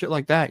fucking shit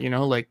like that,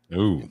 like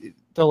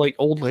the like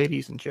old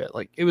ladies and shit.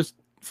 Like it was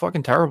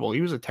fucking terrible.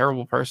 He was a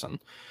terrible person.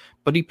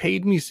 But he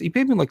paid me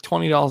like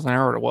 $20 an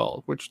hour to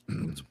weld, which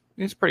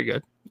is pretty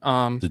good.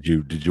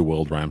 Did you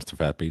weld rhymes to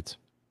fat beats?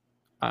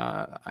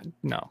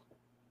 No.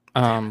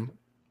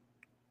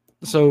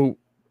 So,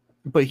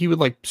 but he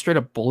would straight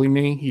up bully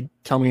me. He'd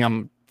tell me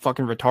I'm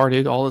fucking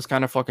retarded, all this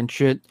kind of fucking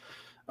shit.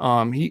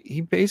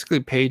 He basically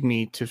paid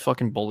me to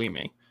fucking bully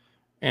me.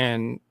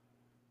 And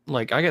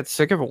I got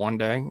sick of it one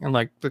day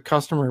and the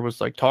customer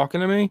was talking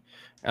to me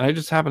and I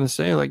just happened to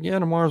say yeah,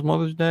 tomorrow's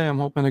Mother's Day. I'm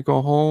hoping to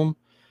go home.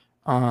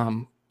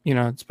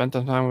 Spent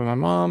some time with my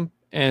mom,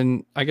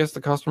 and I guess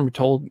the customer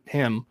told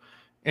him,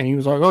 and he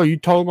was like, "Oh, you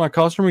told my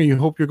customer you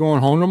hope you're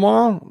going home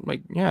tomorrow?" I'm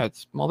like, yeah,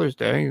 it's Mother's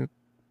Day.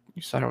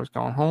 You said I was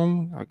going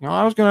home. Like, no,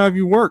 I was gonna have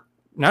you work.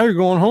 Now you're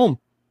going home,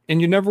 and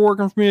you're never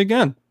working for me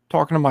again.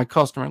 Talking to my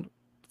customer,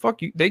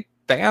 fuck you. They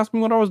asked me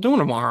what I was doing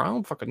tomorrow. I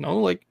don't fucking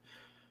know.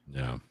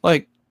 Yeah,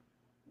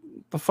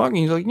 the fuck. And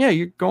he's like, yeah,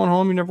 you're going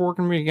home. You're never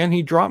working for me again.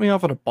 He dropped me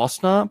off at a bus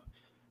stop,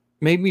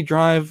 made me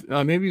drive,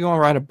 maybe go and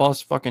ride a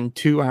bus fucking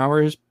 2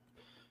 hours.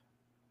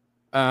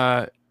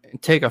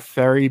 Take a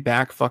ferry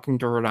back fucking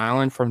to Rhode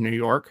Island from New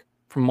York,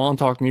 from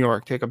Montauk, New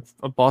York. Take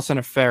a bus and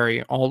a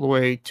ferry all the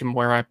way to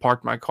where I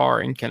parked my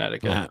car in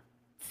Connecticut.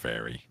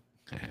 Ferry.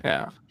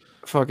 Yeah.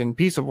 Fucking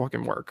piece of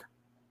fucking work.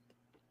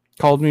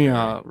 Called me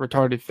a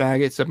retarded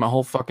faggot, said my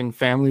whole fucking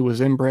family was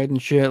inbred and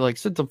shit.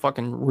 Said some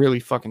fucking really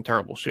fucking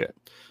terrible shit.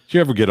 Did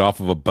you ever get off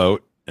of a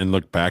boat and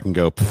look back and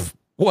go,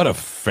 what a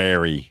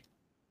ferry?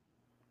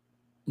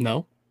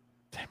 No.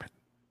 Damn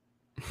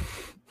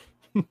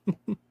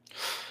it.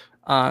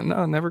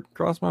 No, never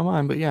crossed my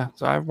mind, but yeah.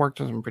 So I've worked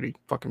with some pretty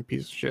fucking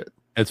piece of shit.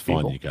 It's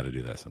fun. You got to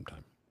do that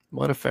sometime.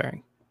 What a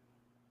ferry.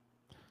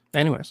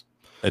 Anyways,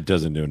 it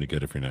doesn't do any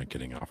good if you're not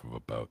getting off of a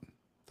boat.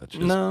 That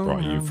just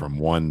brought you from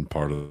one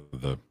part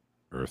of the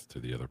earth to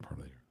the other part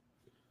of the earth.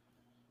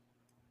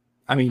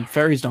 I mean,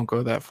 ferries don't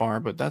go that far,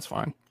 but that's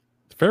fine.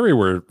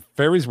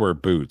 Ferries wear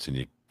boots, and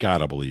you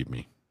gotta believe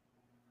me.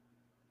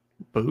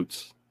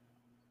 Boots.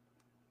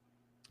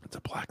 It's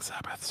a Black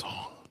Sabbath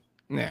song.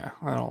 Yeah,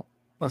 I don't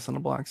listen to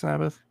Black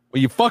Sabbath.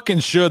 Well, you fucking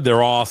should.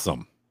 They're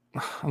awesome.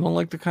 I don't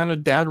like the kind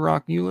of dad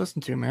rock you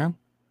listen to, man.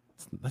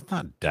 That's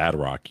not dad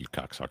rock, you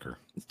cocksucker.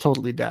 It's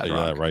totally dad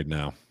rock. That right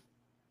now.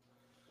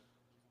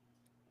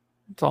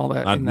 It's all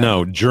that.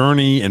 No,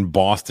 Journey in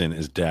Boston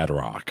is dad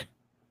rock.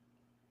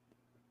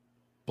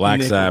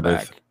 Black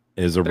Sabbath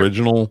is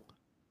original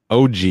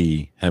OG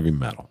heavy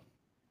metal.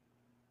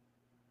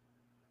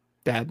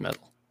 Dad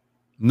metal.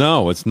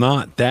 No, it's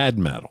not dad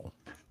metal.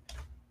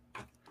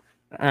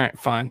 All right,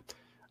 fine.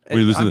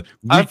 We listen.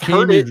 I've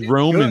heard it.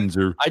 Romans,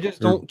 or I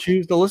just don't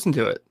choose to listen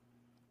to it.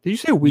 Did you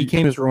say We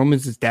Came as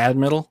Romans is dad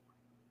metal?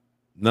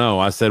 No,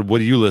 I said, what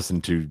do you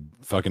listen to?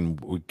 Fucking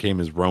We Came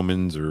as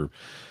Romans or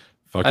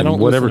fucking I don't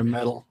whatever listen to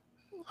metal.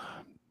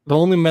 The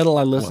only metal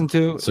I listen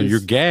to. So you're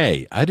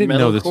gay. I didn't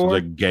know this was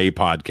a gay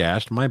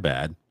podcast. My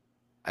bad.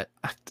 I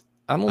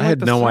don't. I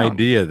had no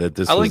idea that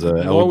this was a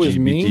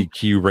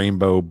LGBTQ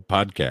rainbow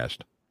podcast.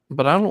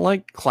 But I don't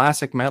like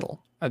classic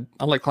metal. I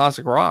like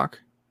classic rock.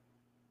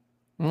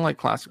 I don't like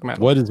classic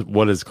metal.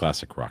 What is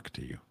classic rock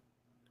to you?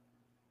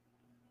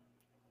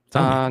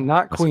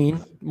 Not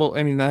Queen. Well,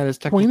 I mean that is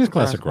technically Queen is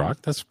classic rock.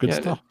 That's good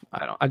stuff.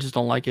 I just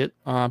don't like it.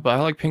 But I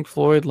like Pink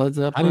Floyd, Led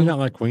Zeppelin. How do you not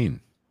like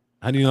Queen?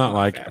 How do you not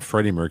like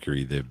Freddie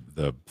Mercury,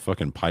 the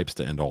fucking pipes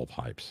to end all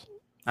pipes?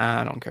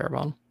 I don't care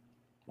about them.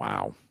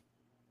 Wow.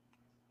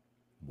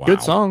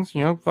 Good songs,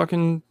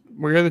 fucking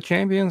We're the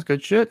Champions.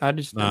 Good shit. I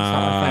just that's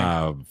not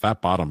my thing.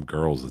 Fat Bottom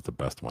Girls is the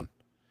best one.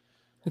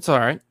 It's all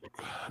right.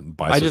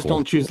 Bicycle. I just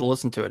don't choose to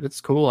listen to it.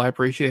 It's cool. I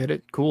appreciate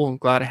it. Cool. I'm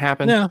glad it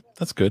happened. Yeah,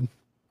 that's good.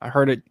 I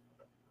heard it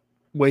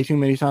way too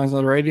many times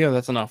on the radio.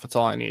 That's enough. That's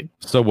all I need.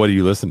 So what do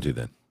you listen to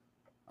then?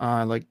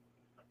 I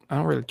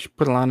don't really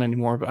put it on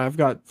anymore, but I've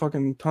got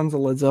fucking tons of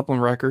Led Zeppelin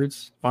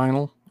records,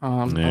 vinyl.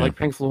 I like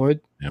Pink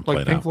Floyd.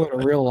 Like Pink Floyd a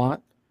real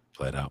lot.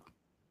 Play it out.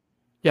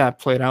 Yeah,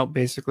 play it out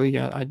basically.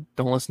 Yeah, I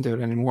don't listen to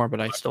it anymore,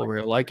 but I still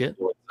really like it.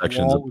 The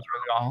Wall was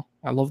really all.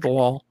 I love The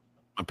Wall.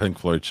 My Pink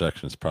Floyd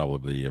section is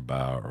probably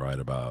right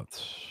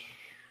about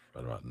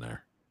in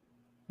there.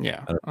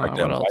 Yeah. What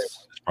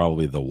else? It's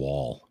probably The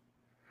Wall.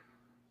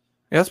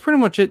 Yeah, that's pretty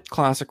much it.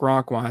 Classic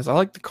rock wise, I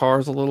like the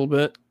Cars a little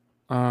bit.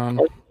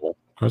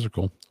 Cars are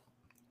cool.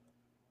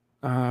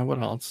 What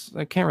else?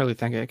 I can't really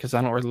think of it because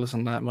I don't really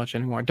listen that much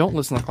anymore. I don't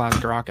listen to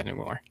classic rock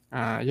anymore.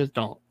 I just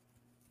don't.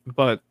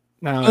 But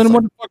now, then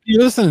what the fuck are you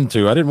listening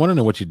to? I didn't want to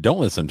know what you don't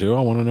listen to.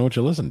 I want to know what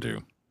you listen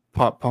to.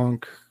 Pop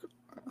punk,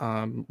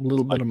 a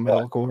little bit of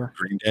metalcore.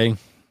 Green Day.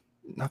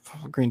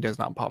 Green Day's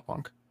not pop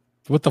punk.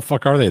 What the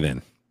fuck are they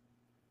then?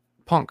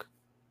 Punk.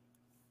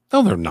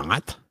 No, they're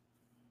not.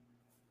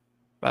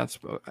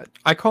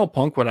 I call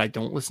punk what I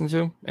don't listen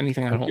to.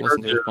 Anything I don't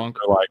listen to is punk.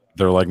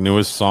 Their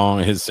newest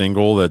song, his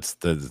single that's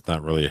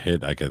not really a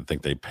hit. I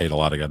think they paid a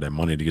lot of goddamn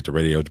money to get the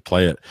radio to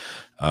play it.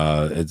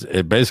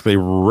 It basically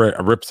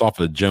rips off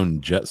a Joan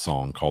Jett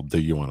song called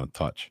 "Do You Want to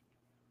Touch."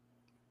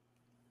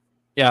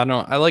 Yeah,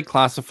 no, I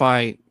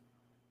classify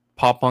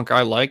pop punk.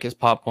 I like is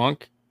pop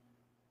punk,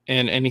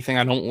 and anything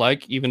I don't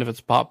like, even if it's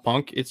pop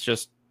punk, it's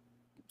just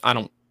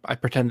I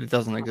pretend it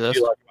doesn't exist. What do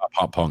you like about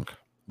pop punk?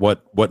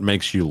 What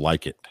makes you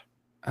like it?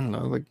 I don't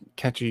know, like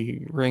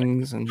catchy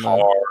rings and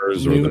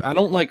cars. I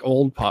don't like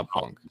old pop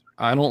punk.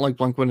 I don't like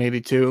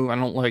Blink-182. I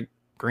don't like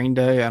Green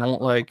Day. I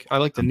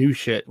like the new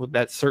shit with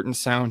that certain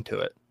sound to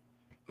it.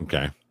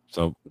 Okay,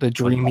 so the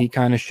dreamy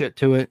kind of shit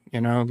to it,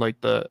 there's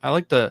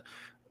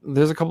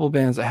a couple of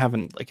bands that have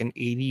an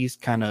 80s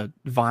kind of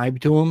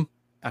vibe to them.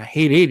 I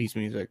hate 80s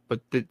music,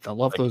 but I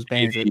love those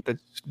bands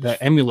that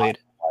emulate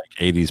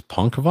like 80s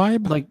punk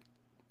vibe, like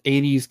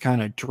 80s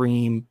kind of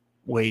dream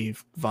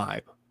wave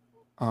vibe.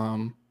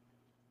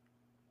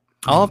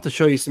 I'll have to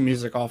show you some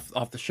music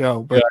off the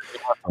show, but you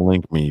have to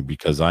link me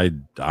because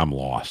I'm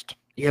lost.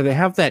 Yeah, they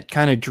have that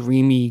kind of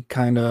dreamy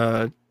kind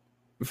of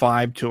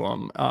vibe to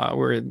them,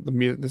 where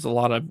there's a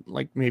lot of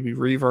maybe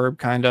reverb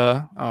kind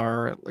of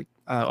or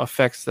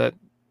effects that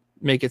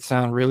make it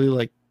sound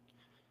really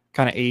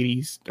kind of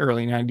 80s,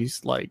 early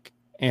 90s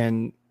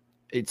and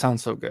it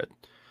sounds so good.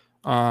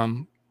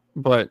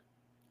 But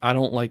I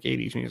don't like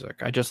 80s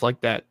music. I just like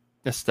that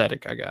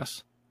aesthetic, I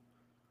guess.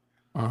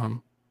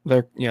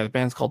 The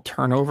band's called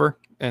Turnover,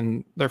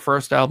 and their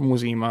first album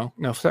was emo.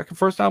 No,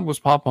 first album was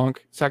pop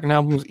punk. Second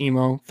album was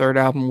emo. Third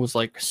album was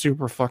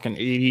super fucking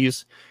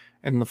 80s,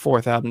 and the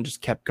fourth album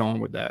just kept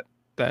going with that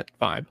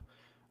vibe.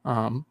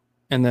 And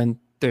then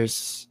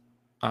there's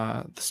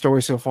The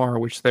Story So Far,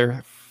 which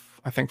their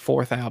I think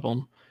fourth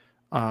album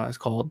is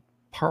called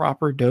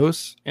Proper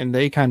Dose, and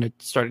they kind of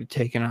started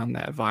taking on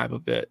that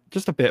vibe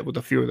just a bit with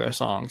a few of their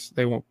songs.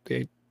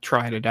 They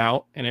tried it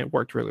out, and it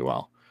worked really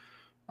well.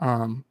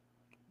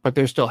 But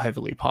they're still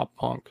heavily pop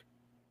punk.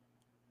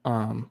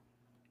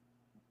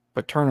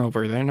 But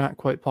Turnover, they're not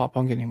quite pop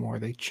punk anymore.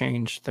 They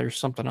changed. There's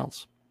something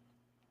else.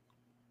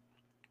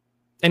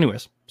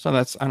 Anyways, so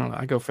that's, I don't know.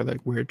 I go for the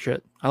weird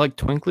shit. I like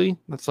Twinkly.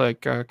 That's I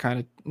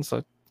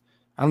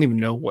don't even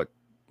know what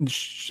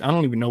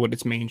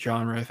its main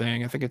genre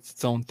thing. I think it's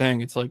its own thing.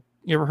 It's you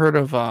ever heard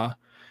of, I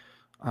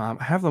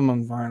have them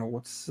on vinyl.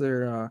 What's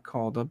their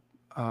called?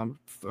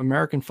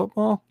 American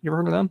Football. You ever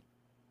heard of them?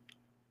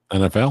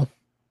 NFL?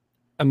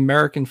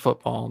 American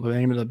Football, the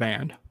name of the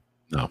band.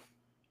 No.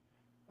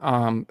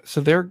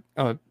 So they're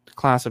a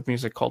class of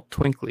music called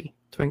Twinkly.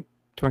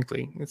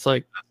 Twinkly. It's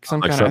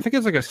some kind of, I think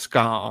it's a ska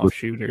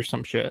offshoot or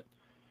some shit.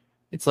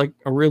 It's a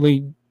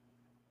really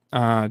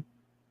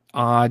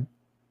odd,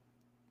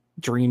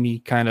 dreamy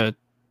kind of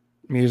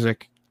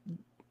music.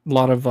 A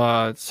lot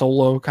of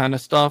solo kind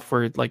of stuff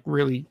where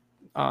really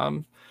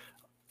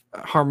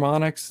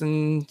harmonics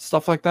and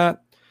stuff like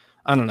that.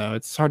 I don't know.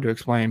 It's hard to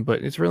explain,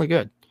 but it's really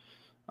good.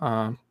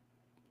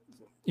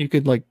 You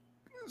could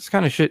it's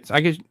kind of shit. I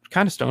get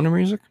kind of stoner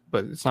music,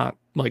 but it's not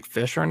like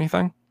Fish or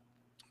anything.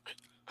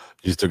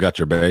 You still got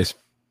your bass?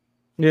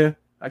 Yeah,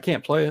 I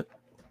can't play it.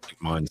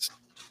 Mine's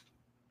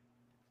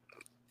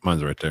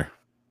right there.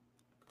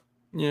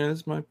 Yeah, this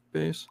is my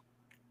bass.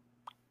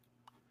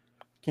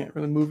 Can't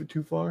really move it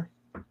too far.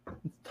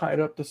 It's tied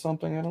up to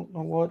something. I don't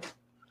know what.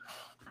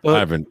 But, I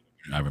haven't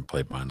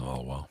played mine in a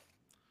little while.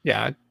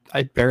 Yeah,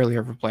 I barely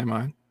ever play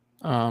mine.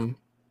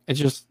 It's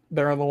just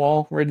there on the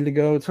wall, ready to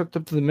go. It's hooked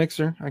up to the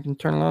mixer. I can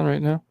turn it on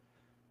right now.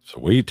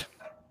 Sweet.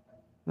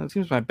 It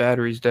seems my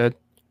battery's dead.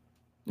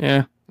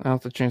 Yeah, I'll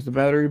have to change the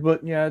battery.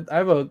 But yeah, I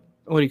have a,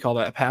 what do you call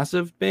that? A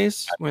passive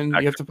bass when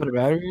you have to put a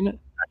battery in it?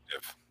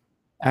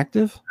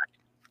 Active.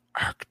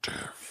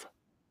 Active?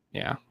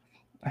 Yeah.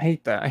 I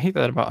hate that. I hate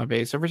that about my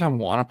bass. Every time I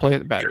want to play it,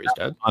 the battery's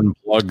dead.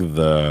 Unplug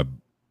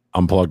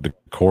the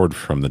cord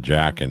from the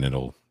jack and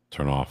it'll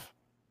turn off.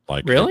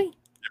 Like Really?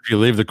 if you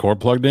leave the cord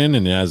plugged in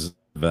and it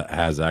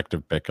has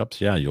active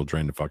pickups, yeah, you'll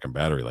drain the fucking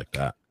battery like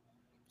that.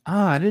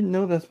 Ah, I didn't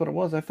know that's what it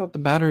was. I thought the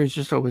battery's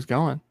just always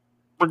going.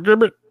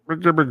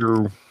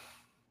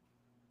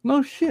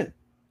 No shit.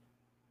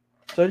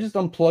 So I just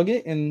unplug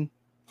it and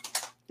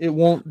it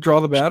won't draw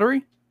the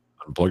battery?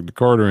 Unplug the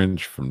quarter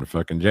inch from the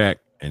fucking jack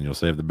and you'll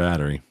save the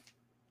battery.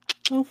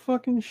 Oh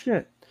fucking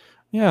shit.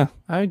 Yeah,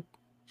 I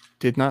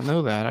did not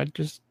know that. I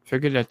just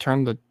figured I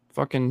turned the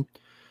fucking,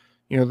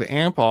 the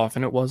amp off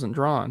and it wasn't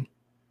drawn.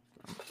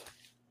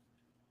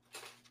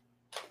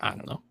 I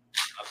don't know.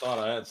 I thought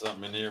I had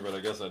something in here, but I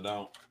guess I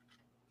don't.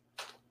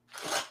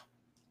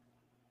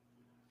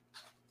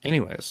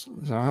 Anyways,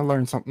 so I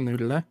learned something new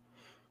today.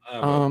 I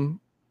have an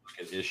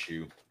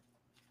issue.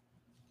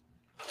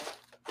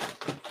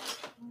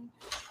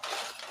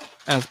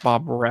 As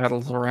Bob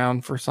rattles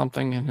around for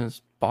something in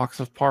his box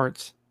of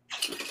parts.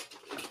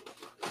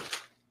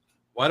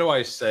 Why do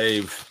I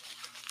save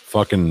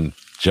fucking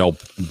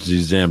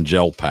these damn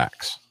gel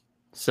packs?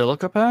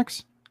 Silica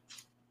packs?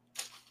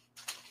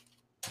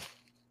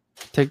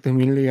 Take the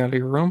humidity out of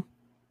your room?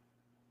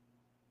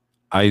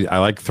 I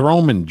like throw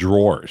them in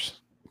drawers.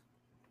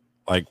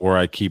 Like where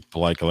I keep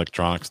like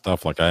electronic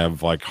stuff. Like I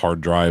have like hard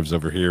drives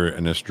over here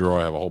in this drawer.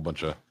 I have a whole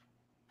bunch of.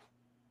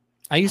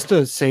 I used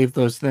to save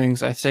those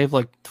things. I saved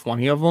like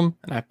 20 of them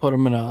and I put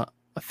them in a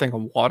thing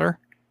of water.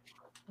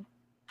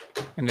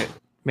 And it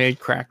made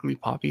crackly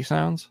poppy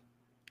sounds.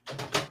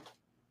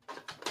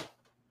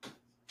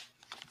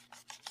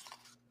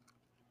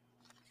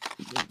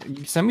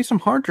 Send me some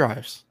hard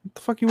drives. What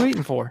the fuck are you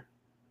waiting for?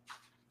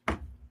 I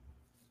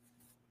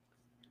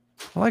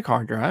like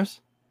hard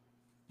drives.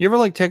 You ever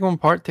like take them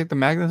apart, take the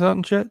magnets out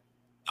and shit?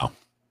 No.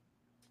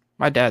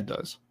 My dad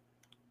does.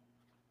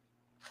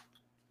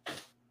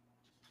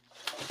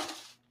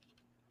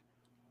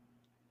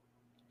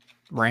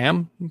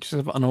 RAM? You just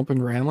have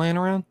unopened RAM laying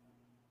around?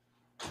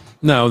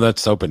 No,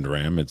 that's open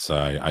RAM. It's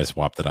I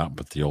swapped it out and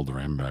put the old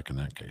RAM back in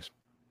that case.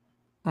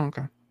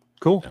 Okay.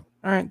 Cool. Yeah.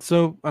 All right.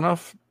 So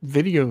enough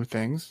video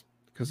things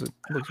because it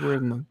looks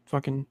weird and the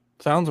fucking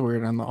sounds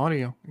weird on the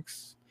audio.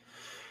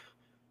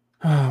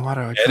 Why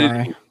do I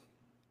try?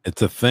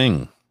 It's a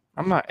thing.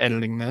 I'm not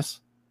editing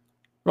this.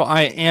 Well,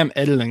 I am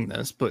editing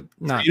this, but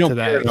not You to don't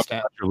that care enough extent.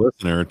 about your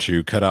listener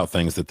to cut out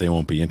things that they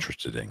won't be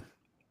interested in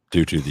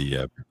due to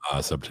the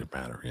subject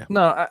matter. Yeah.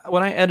 No,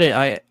 when I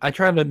edit, I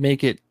try to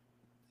make it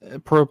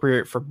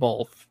appropriate for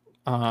both.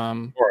 For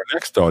our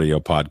next audio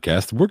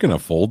podcast, we're gonna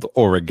fold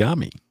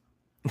origami.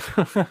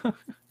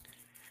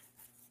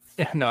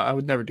 Yeah, no, I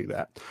would never do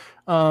that.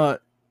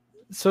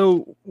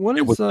 So what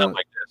It is was not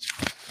like this.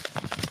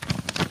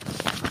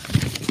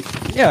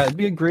 Yeah, it'd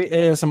be a great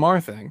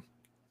ASMR thing.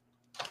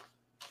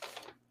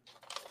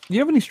 Do you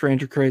have any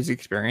strange or crazy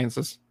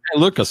experiences? Hey,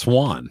 look, a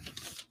swan.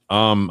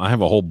 I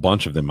have a whole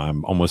bunch of them.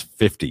 I'm almost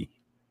 50.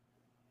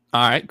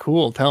 All right,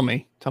 cool. Tell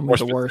me More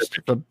the worst,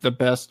 the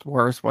best,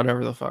 worst,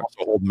 whatever the fuck.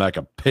 Also holding back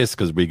a piss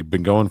because we've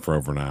been going for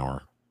over an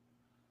hour.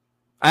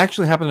 I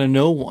actually happen to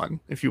know one.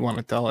 If you want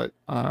to tell it,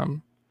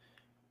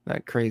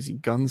 that crazy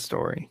gun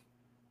story.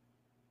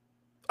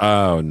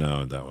 Oh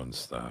no, that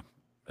one's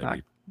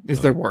maybe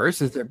Is there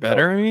worse? Is there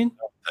better? I mean,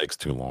 takes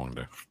too long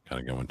to kind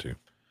of go into.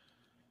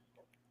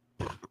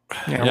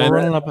 yeah, we're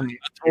running up on the.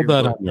 I told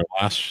that on your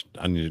last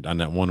on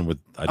that one with.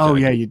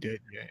 Yeah, you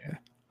did. Yeah.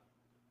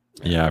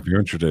 Yeah, if you're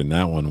interested in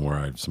that one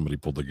where somebody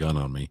pulled a gun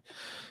on me,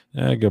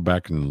 go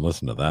back and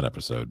listen to that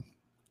episode.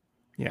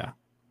 Yeah.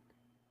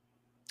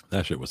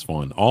 That shit was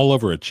fun. All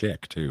over a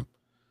chick too.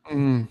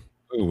 Yeah.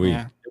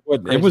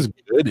 It was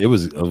good. It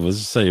was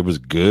it was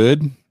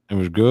good. It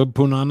was good,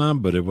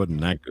 Punana, but it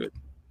wasn't that good.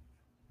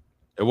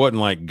 It wasn't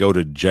like go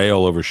to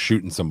jail over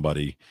shooting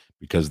somebody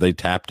because they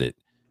tapped it.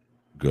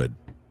 Good.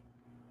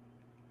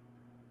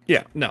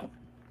 Yeah, no.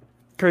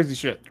 Crazy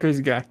shit.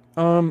 Crazy guy.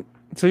 So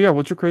yeah,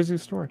 what's your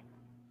craziest story?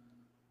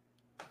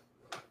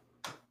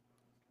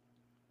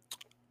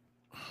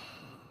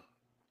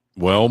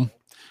 Well,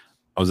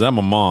 I was at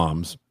my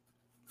mom's.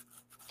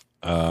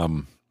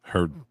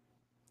 Her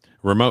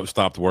remote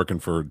stopped working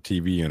for her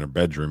TV in her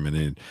bedroom,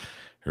 and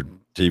her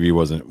TV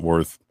wasn't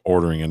worth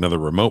ordering another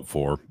remote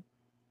for.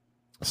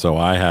 So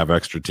I have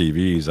extra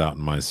TVs out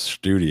in my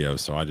studio,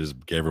 so I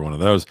just gave her one of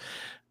those.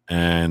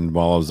 And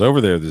while I was over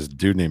there, this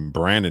dude named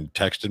Brandon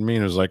texted me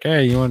and was like,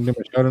 "Hey, you want to do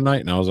my show tonight?"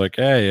 And I was like,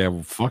 "Hey, yeah,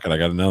 well, fuck it, I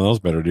got nothing else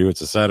better to do.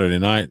 It's a Saturday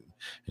night,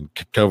 and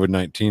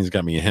COVID-19's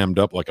got me hemmed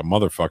up like a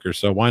motherfucker,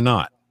 so why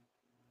not?"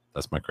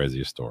 That's my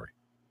craziest story.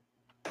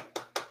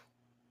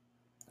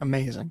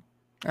 Amazing.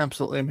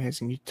 Absolutely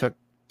amazing. You took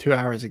 2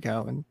 hours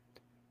ago and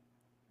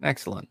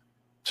excellent.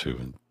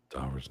 2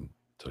 hours and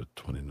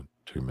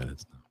 22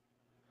 minutes now.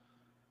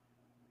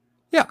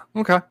 Yeah.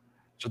 Okay.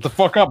 Shut the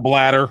fuck up,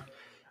 bladder.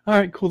 All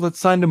right, cool.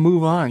 It's time to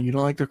move on. You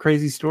don't like the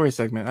crazy story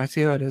segment. I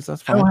see how it is.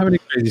 That's I fine. don't have any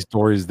crazy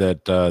stories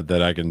that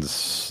I can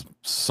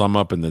sum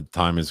up in the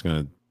time it's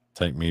going to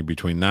take me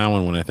between now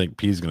and when I think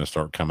P's going to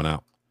start coming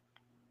out.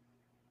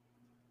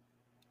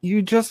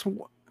 You just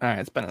all right.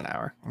 It's been an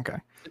hour. Okay.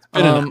 It's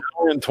been an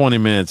hour and 20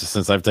 minutes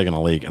since I've taken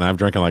a leak, and I've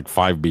drinking like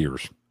 5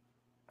 beers.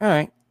 All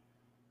right.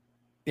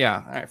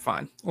 Yeah. All right.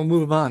 Fine. We'll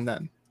move on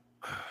then.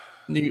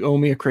 You owe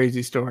me a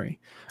crazy story.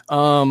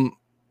 So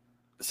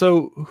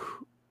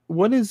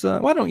what is?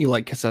 Why don't you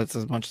like cassettes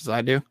as much as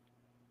I do?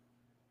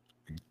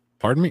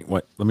 Pardon me?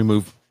 What? Let me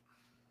move.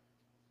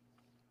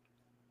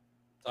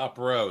 Top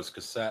rows,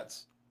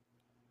 cassettes.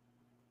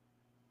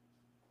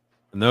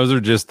 And those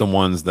are just the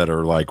ones that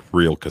are like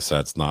real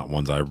cassettes, not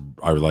ones I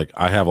like.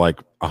 I have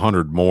like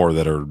 100 more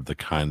that are the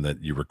kind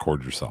that you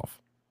record yourself.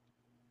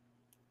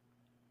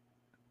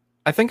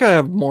 I think I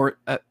have more.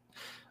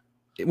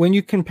 When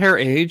you compare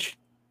age,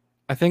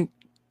 I think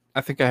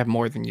I have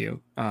more than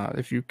you.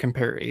 If you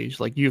compare age,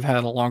 like you've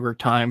had a longer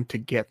time to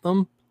get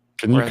them.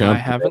 Can you count? I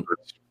haven't.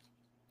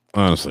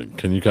 Honestly,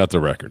 can you count the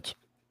records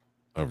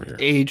over here?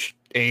 Age.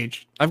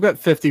 I've got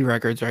 50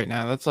 records right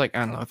now. That's like, I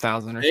don't know,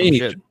 1,000 or some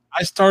shit.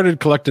 I started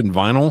collecting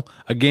vinyl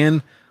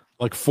again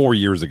like 4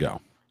 years ago.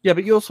 Yeah,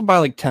 but you also buy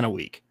like 10 a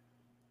week.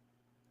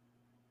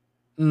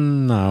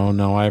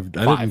 No, I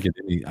didn't get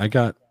any. I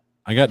got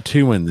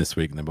 2 in this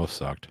week, and they both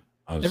sucked.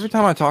 Every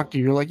time I talk to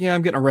you, you're like, yeah,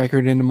 I'm getting a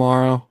record in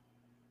tomorrow.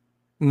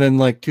 And then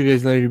like 2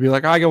 days later, you'd be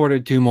like, I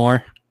ordered 2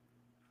 more.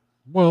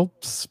 Well,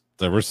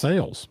 there were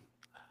sales.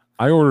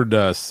 I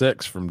ordered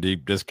 6 from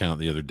Deep Discount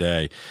the other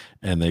day,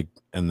 and they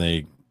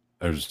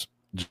it was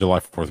July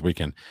 4th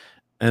weekend,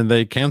 and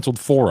they canceled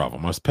 4 of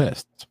them. I was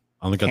pissed.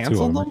 I only got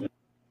 2 of them.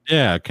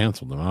 Yeah, I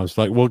canceled them. I was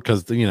like, well,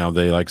 because they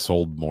like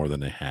sold more than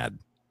they had.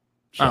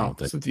 So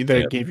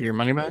they gave you your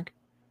money back?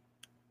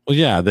 Well,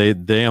 yeah,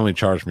 they only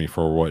charged me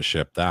for what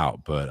shipped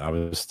out, but I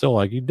was still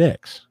like, you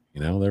dicks.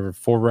 There were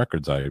 4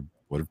 records I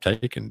would have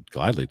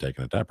gladly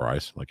taken at that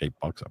price, like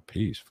 $8 a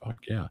piece. Fuck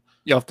yeah.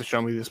 You'll have to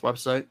show me this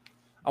website.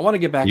 I want to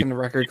get back into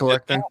record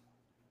collecting.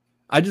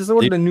 I just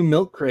ordered a new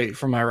milk crate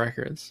for my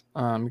records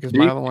because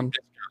my other one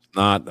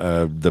not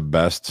the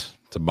best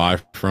to buy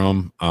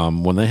from.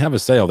 When they have a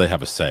sale, they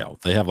have a sale.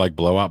 They have like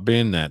Blowout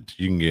Bin that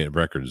you can get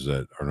records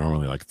that are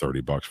normally like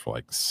 $30 for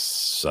like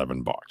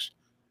 $7,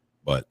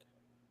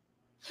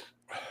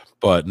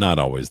 but not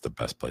always the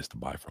best place to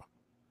buy from.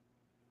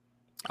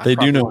 They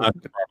do know how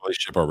to properly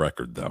ship a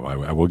record, though.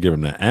 I will give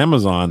them that.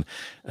 Amazon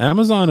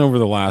over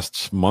the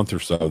last month or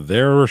so,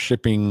 their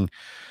shipping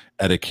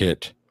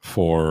etiquette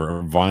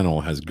for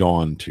vinyl has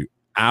gone to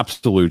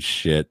absolute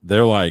shit.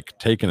 They're like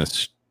taking a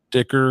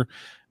sticker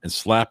and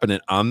slapping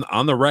it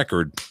on the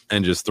record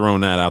and just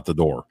throwing that out the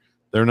door.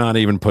 They're not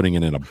even putting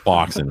it in a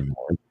box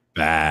anymore. It's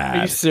bad.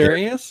 Are you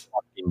serious?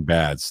 Fucking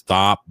bad.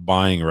 Stop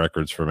buying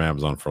records from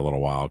Amazon for a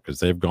little while because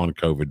they've gone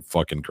COVID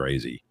fucking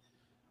crazy.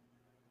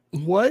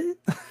 What?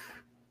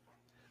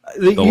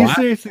 You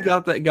seriously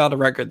got a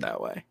record that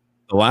way?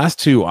 The last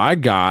 2 I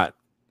got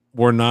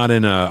were not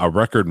in a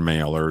record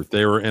mailer.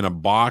 They were in a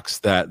box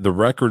that the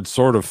record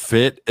sort of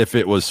fit if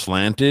it was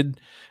slanted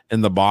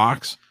in the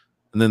box.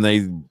 And then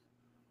they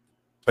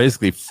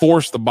basically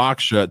forced the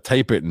box shut,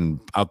 tape it, and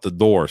out the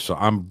door. So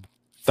I'm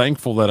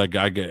thankful that I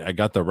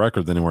got the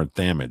record that they weren't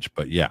damaged.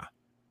 But yeah,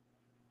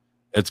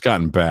 it's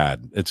gotten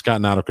bad. It's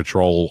gotten out of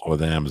control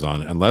with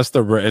Amazon. Unless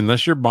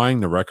you're buying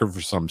the record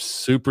for some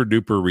super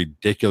duper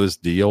ridiculous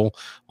deal,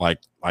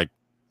 like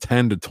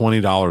 $10 to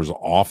 $20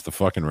 off the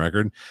fucking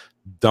record,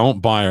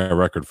 don't buy a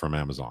record from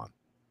Amazon.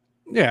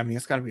 Yeah, I mean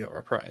it's got to be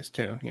overpriced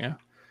too. Yeah,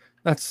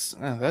 that's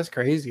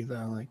crazy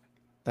though. Like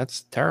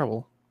that's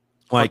terrible.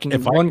 Like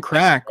if one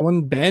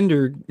bend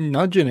or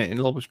nudge in it,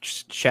 it'll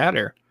just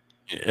shatter.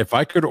 If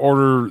I could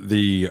order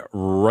the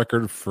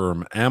record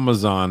from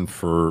Amazon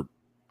for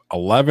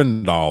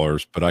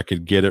 $11, but I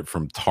could get it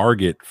from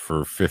Target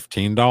for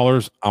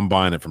 $15, I'm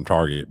buying it from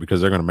Target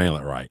because they're going to mail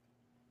it right.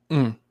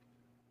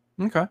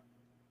 Okay.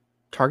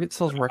 Target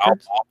sells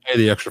records? I'll pay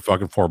the extra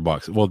fucking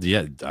 $4. Well,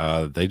 yeah,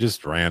 they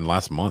just ran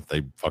last month.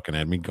 They fucking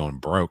had me going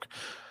broke.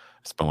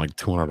 I spent like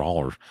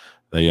 $200.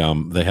 They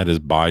had this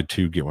buy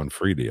 2 get 1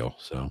 free deal.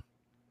 So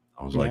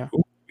I was like,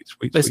 ooh,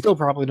 sweet. They still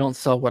probably don't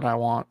sell what I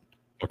want.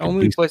 The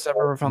only place I've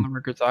ever found the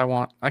records I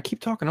want. I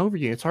keep talking over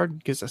you. It's hard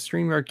because the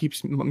StreamYard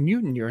keeps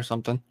muting you or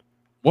something.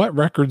 What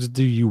records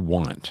do you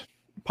want?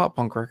 Pop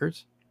punk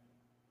records.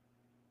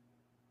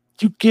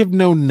 You give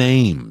no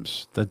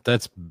names.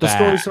 That's bad. The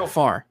story so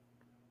far.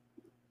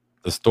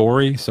 The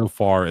Story so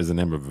far is the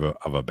name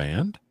of a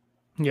band?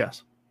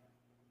 Yes.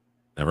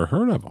 Never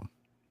heard of them.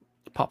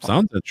 Pop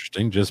Sounds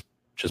interesting just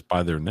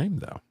by their name,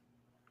 though.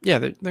 Yeah,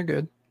 they're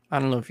good. I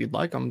don't know if you'd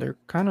like them. They're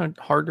kind of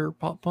harder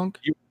pop punk.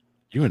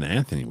 You and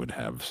Anthony would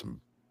have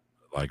some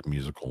like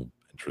musical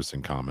interests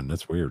in common.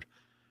 That's weird.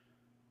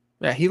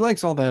 Yeah, he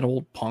likes all that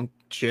old punk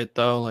shit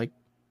though, like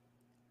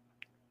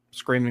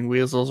Screaming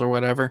Weasels or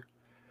whatever.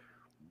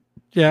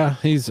 Yeah, I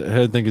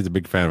think he's a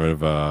big fan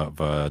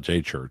of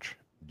J Church.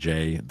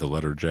 J, the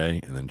letter J,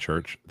 and then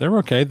Church. They're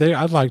okay.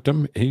 I liked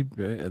them. He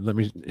let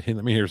me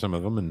hear some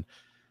of them, and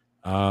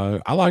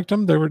I liked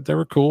them. They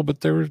were cool,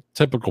 but they were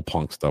typical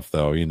punk stuff,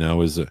 though. And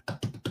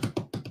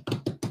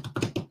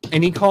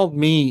he called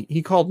me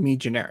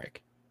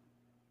generic.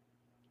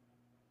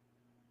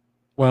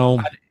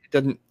 Well,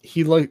 doesn't.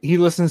 He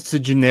listens to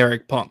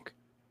generic punk,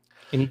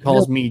 and he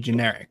calls me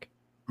generic.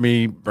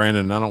 Me,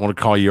 Brandon, I don't want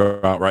to call you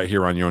out right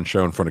here on your own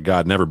show in front of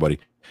God and everybody,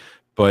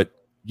 but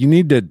you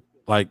need to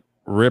like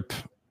rip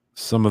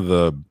some of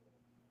the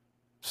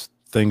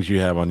things you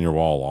have on your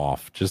wall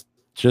off, just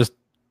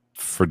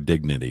for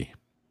dignity.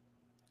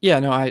 Yeah,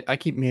 no, I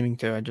keep meaning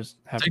to. I just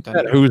haven't done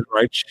That it. who's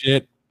right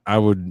shit. I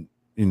would,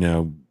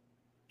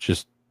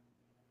 just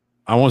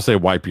I won't say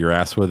wipe your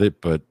ass with it,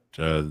 but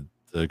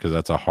because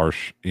that's a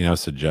harsh,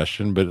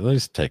 suggestion. But at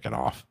least take it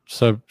off.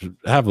 So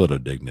have a little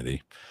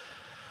dignity.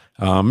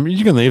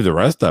 You can leave the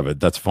rest of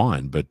it. That's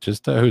fine. But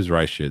just who's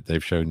right shit.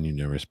 They've shown you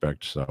no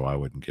respect, so I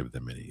wouldn't give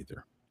them any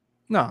either.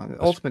 No,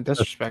 ultimate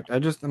disrespect.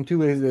 I'm too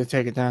lazy to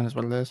take it down. Is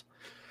what it is.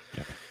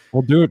 Yeah.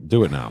 Well, do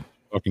it now.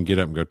 Fucking get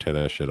up and go tear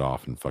that shit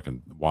off and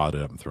fucking wad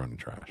it up and throw it in the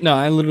trash. No,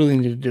 I literally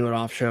need to do it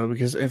off show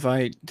because if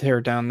I tear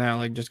it down now,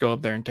 like just go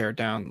up there and tear it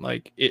down,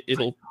 like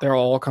they'll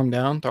all come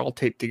down. They're all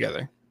taped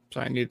together. So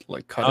I need to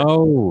like cut it.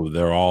 Oh,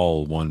 they're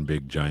all one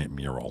big giant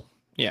mural.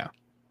 Yeah.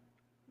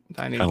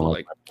 I need Kinda to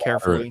like like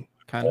carefully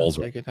kind of balls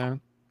take it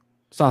down.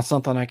 It's not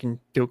something I can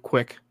do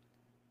quick.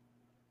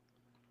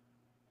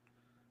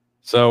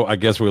 So I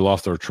guess we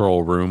lost our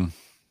troll room.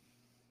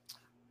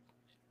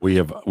 We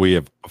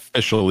have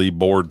officially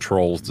bored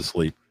trolls to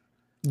sleep.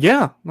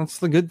 Yeah, that's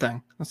the good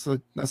thing. That's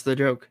the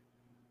joke.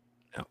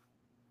 Yeah.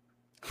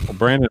 Well,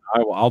 Brandon,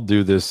 I'll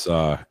do this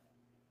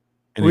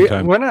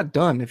anytime. We're not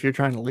done if you're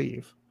trying to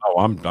leave. Oh,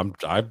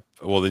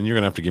 well, then you're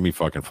gonna have to give me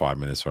fucking 5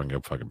 minutes so I can go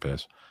fucking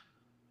piss.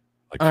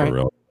 Like All for right.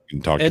 real. You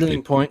can talk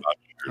Editing to point.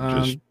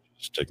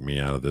 Just take me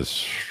out of this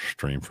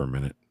stream for a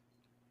minute.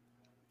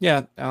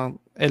 Yeah,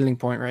 editing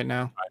point right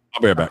now.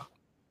 I'll be right back.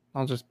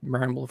 I'll just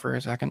ramble for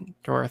a second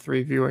to our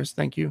 3 viewers.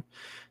 Thank you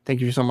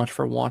so much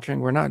for watching.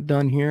 We're not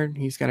done here.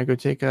 He's gonna go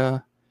take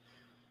a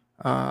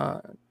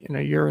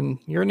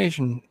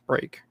urination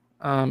break.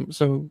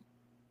 So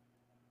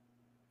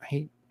I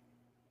hate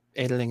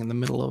editing in the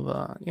middle of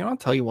I'll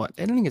tell you what,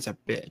 editing is a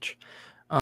bitch.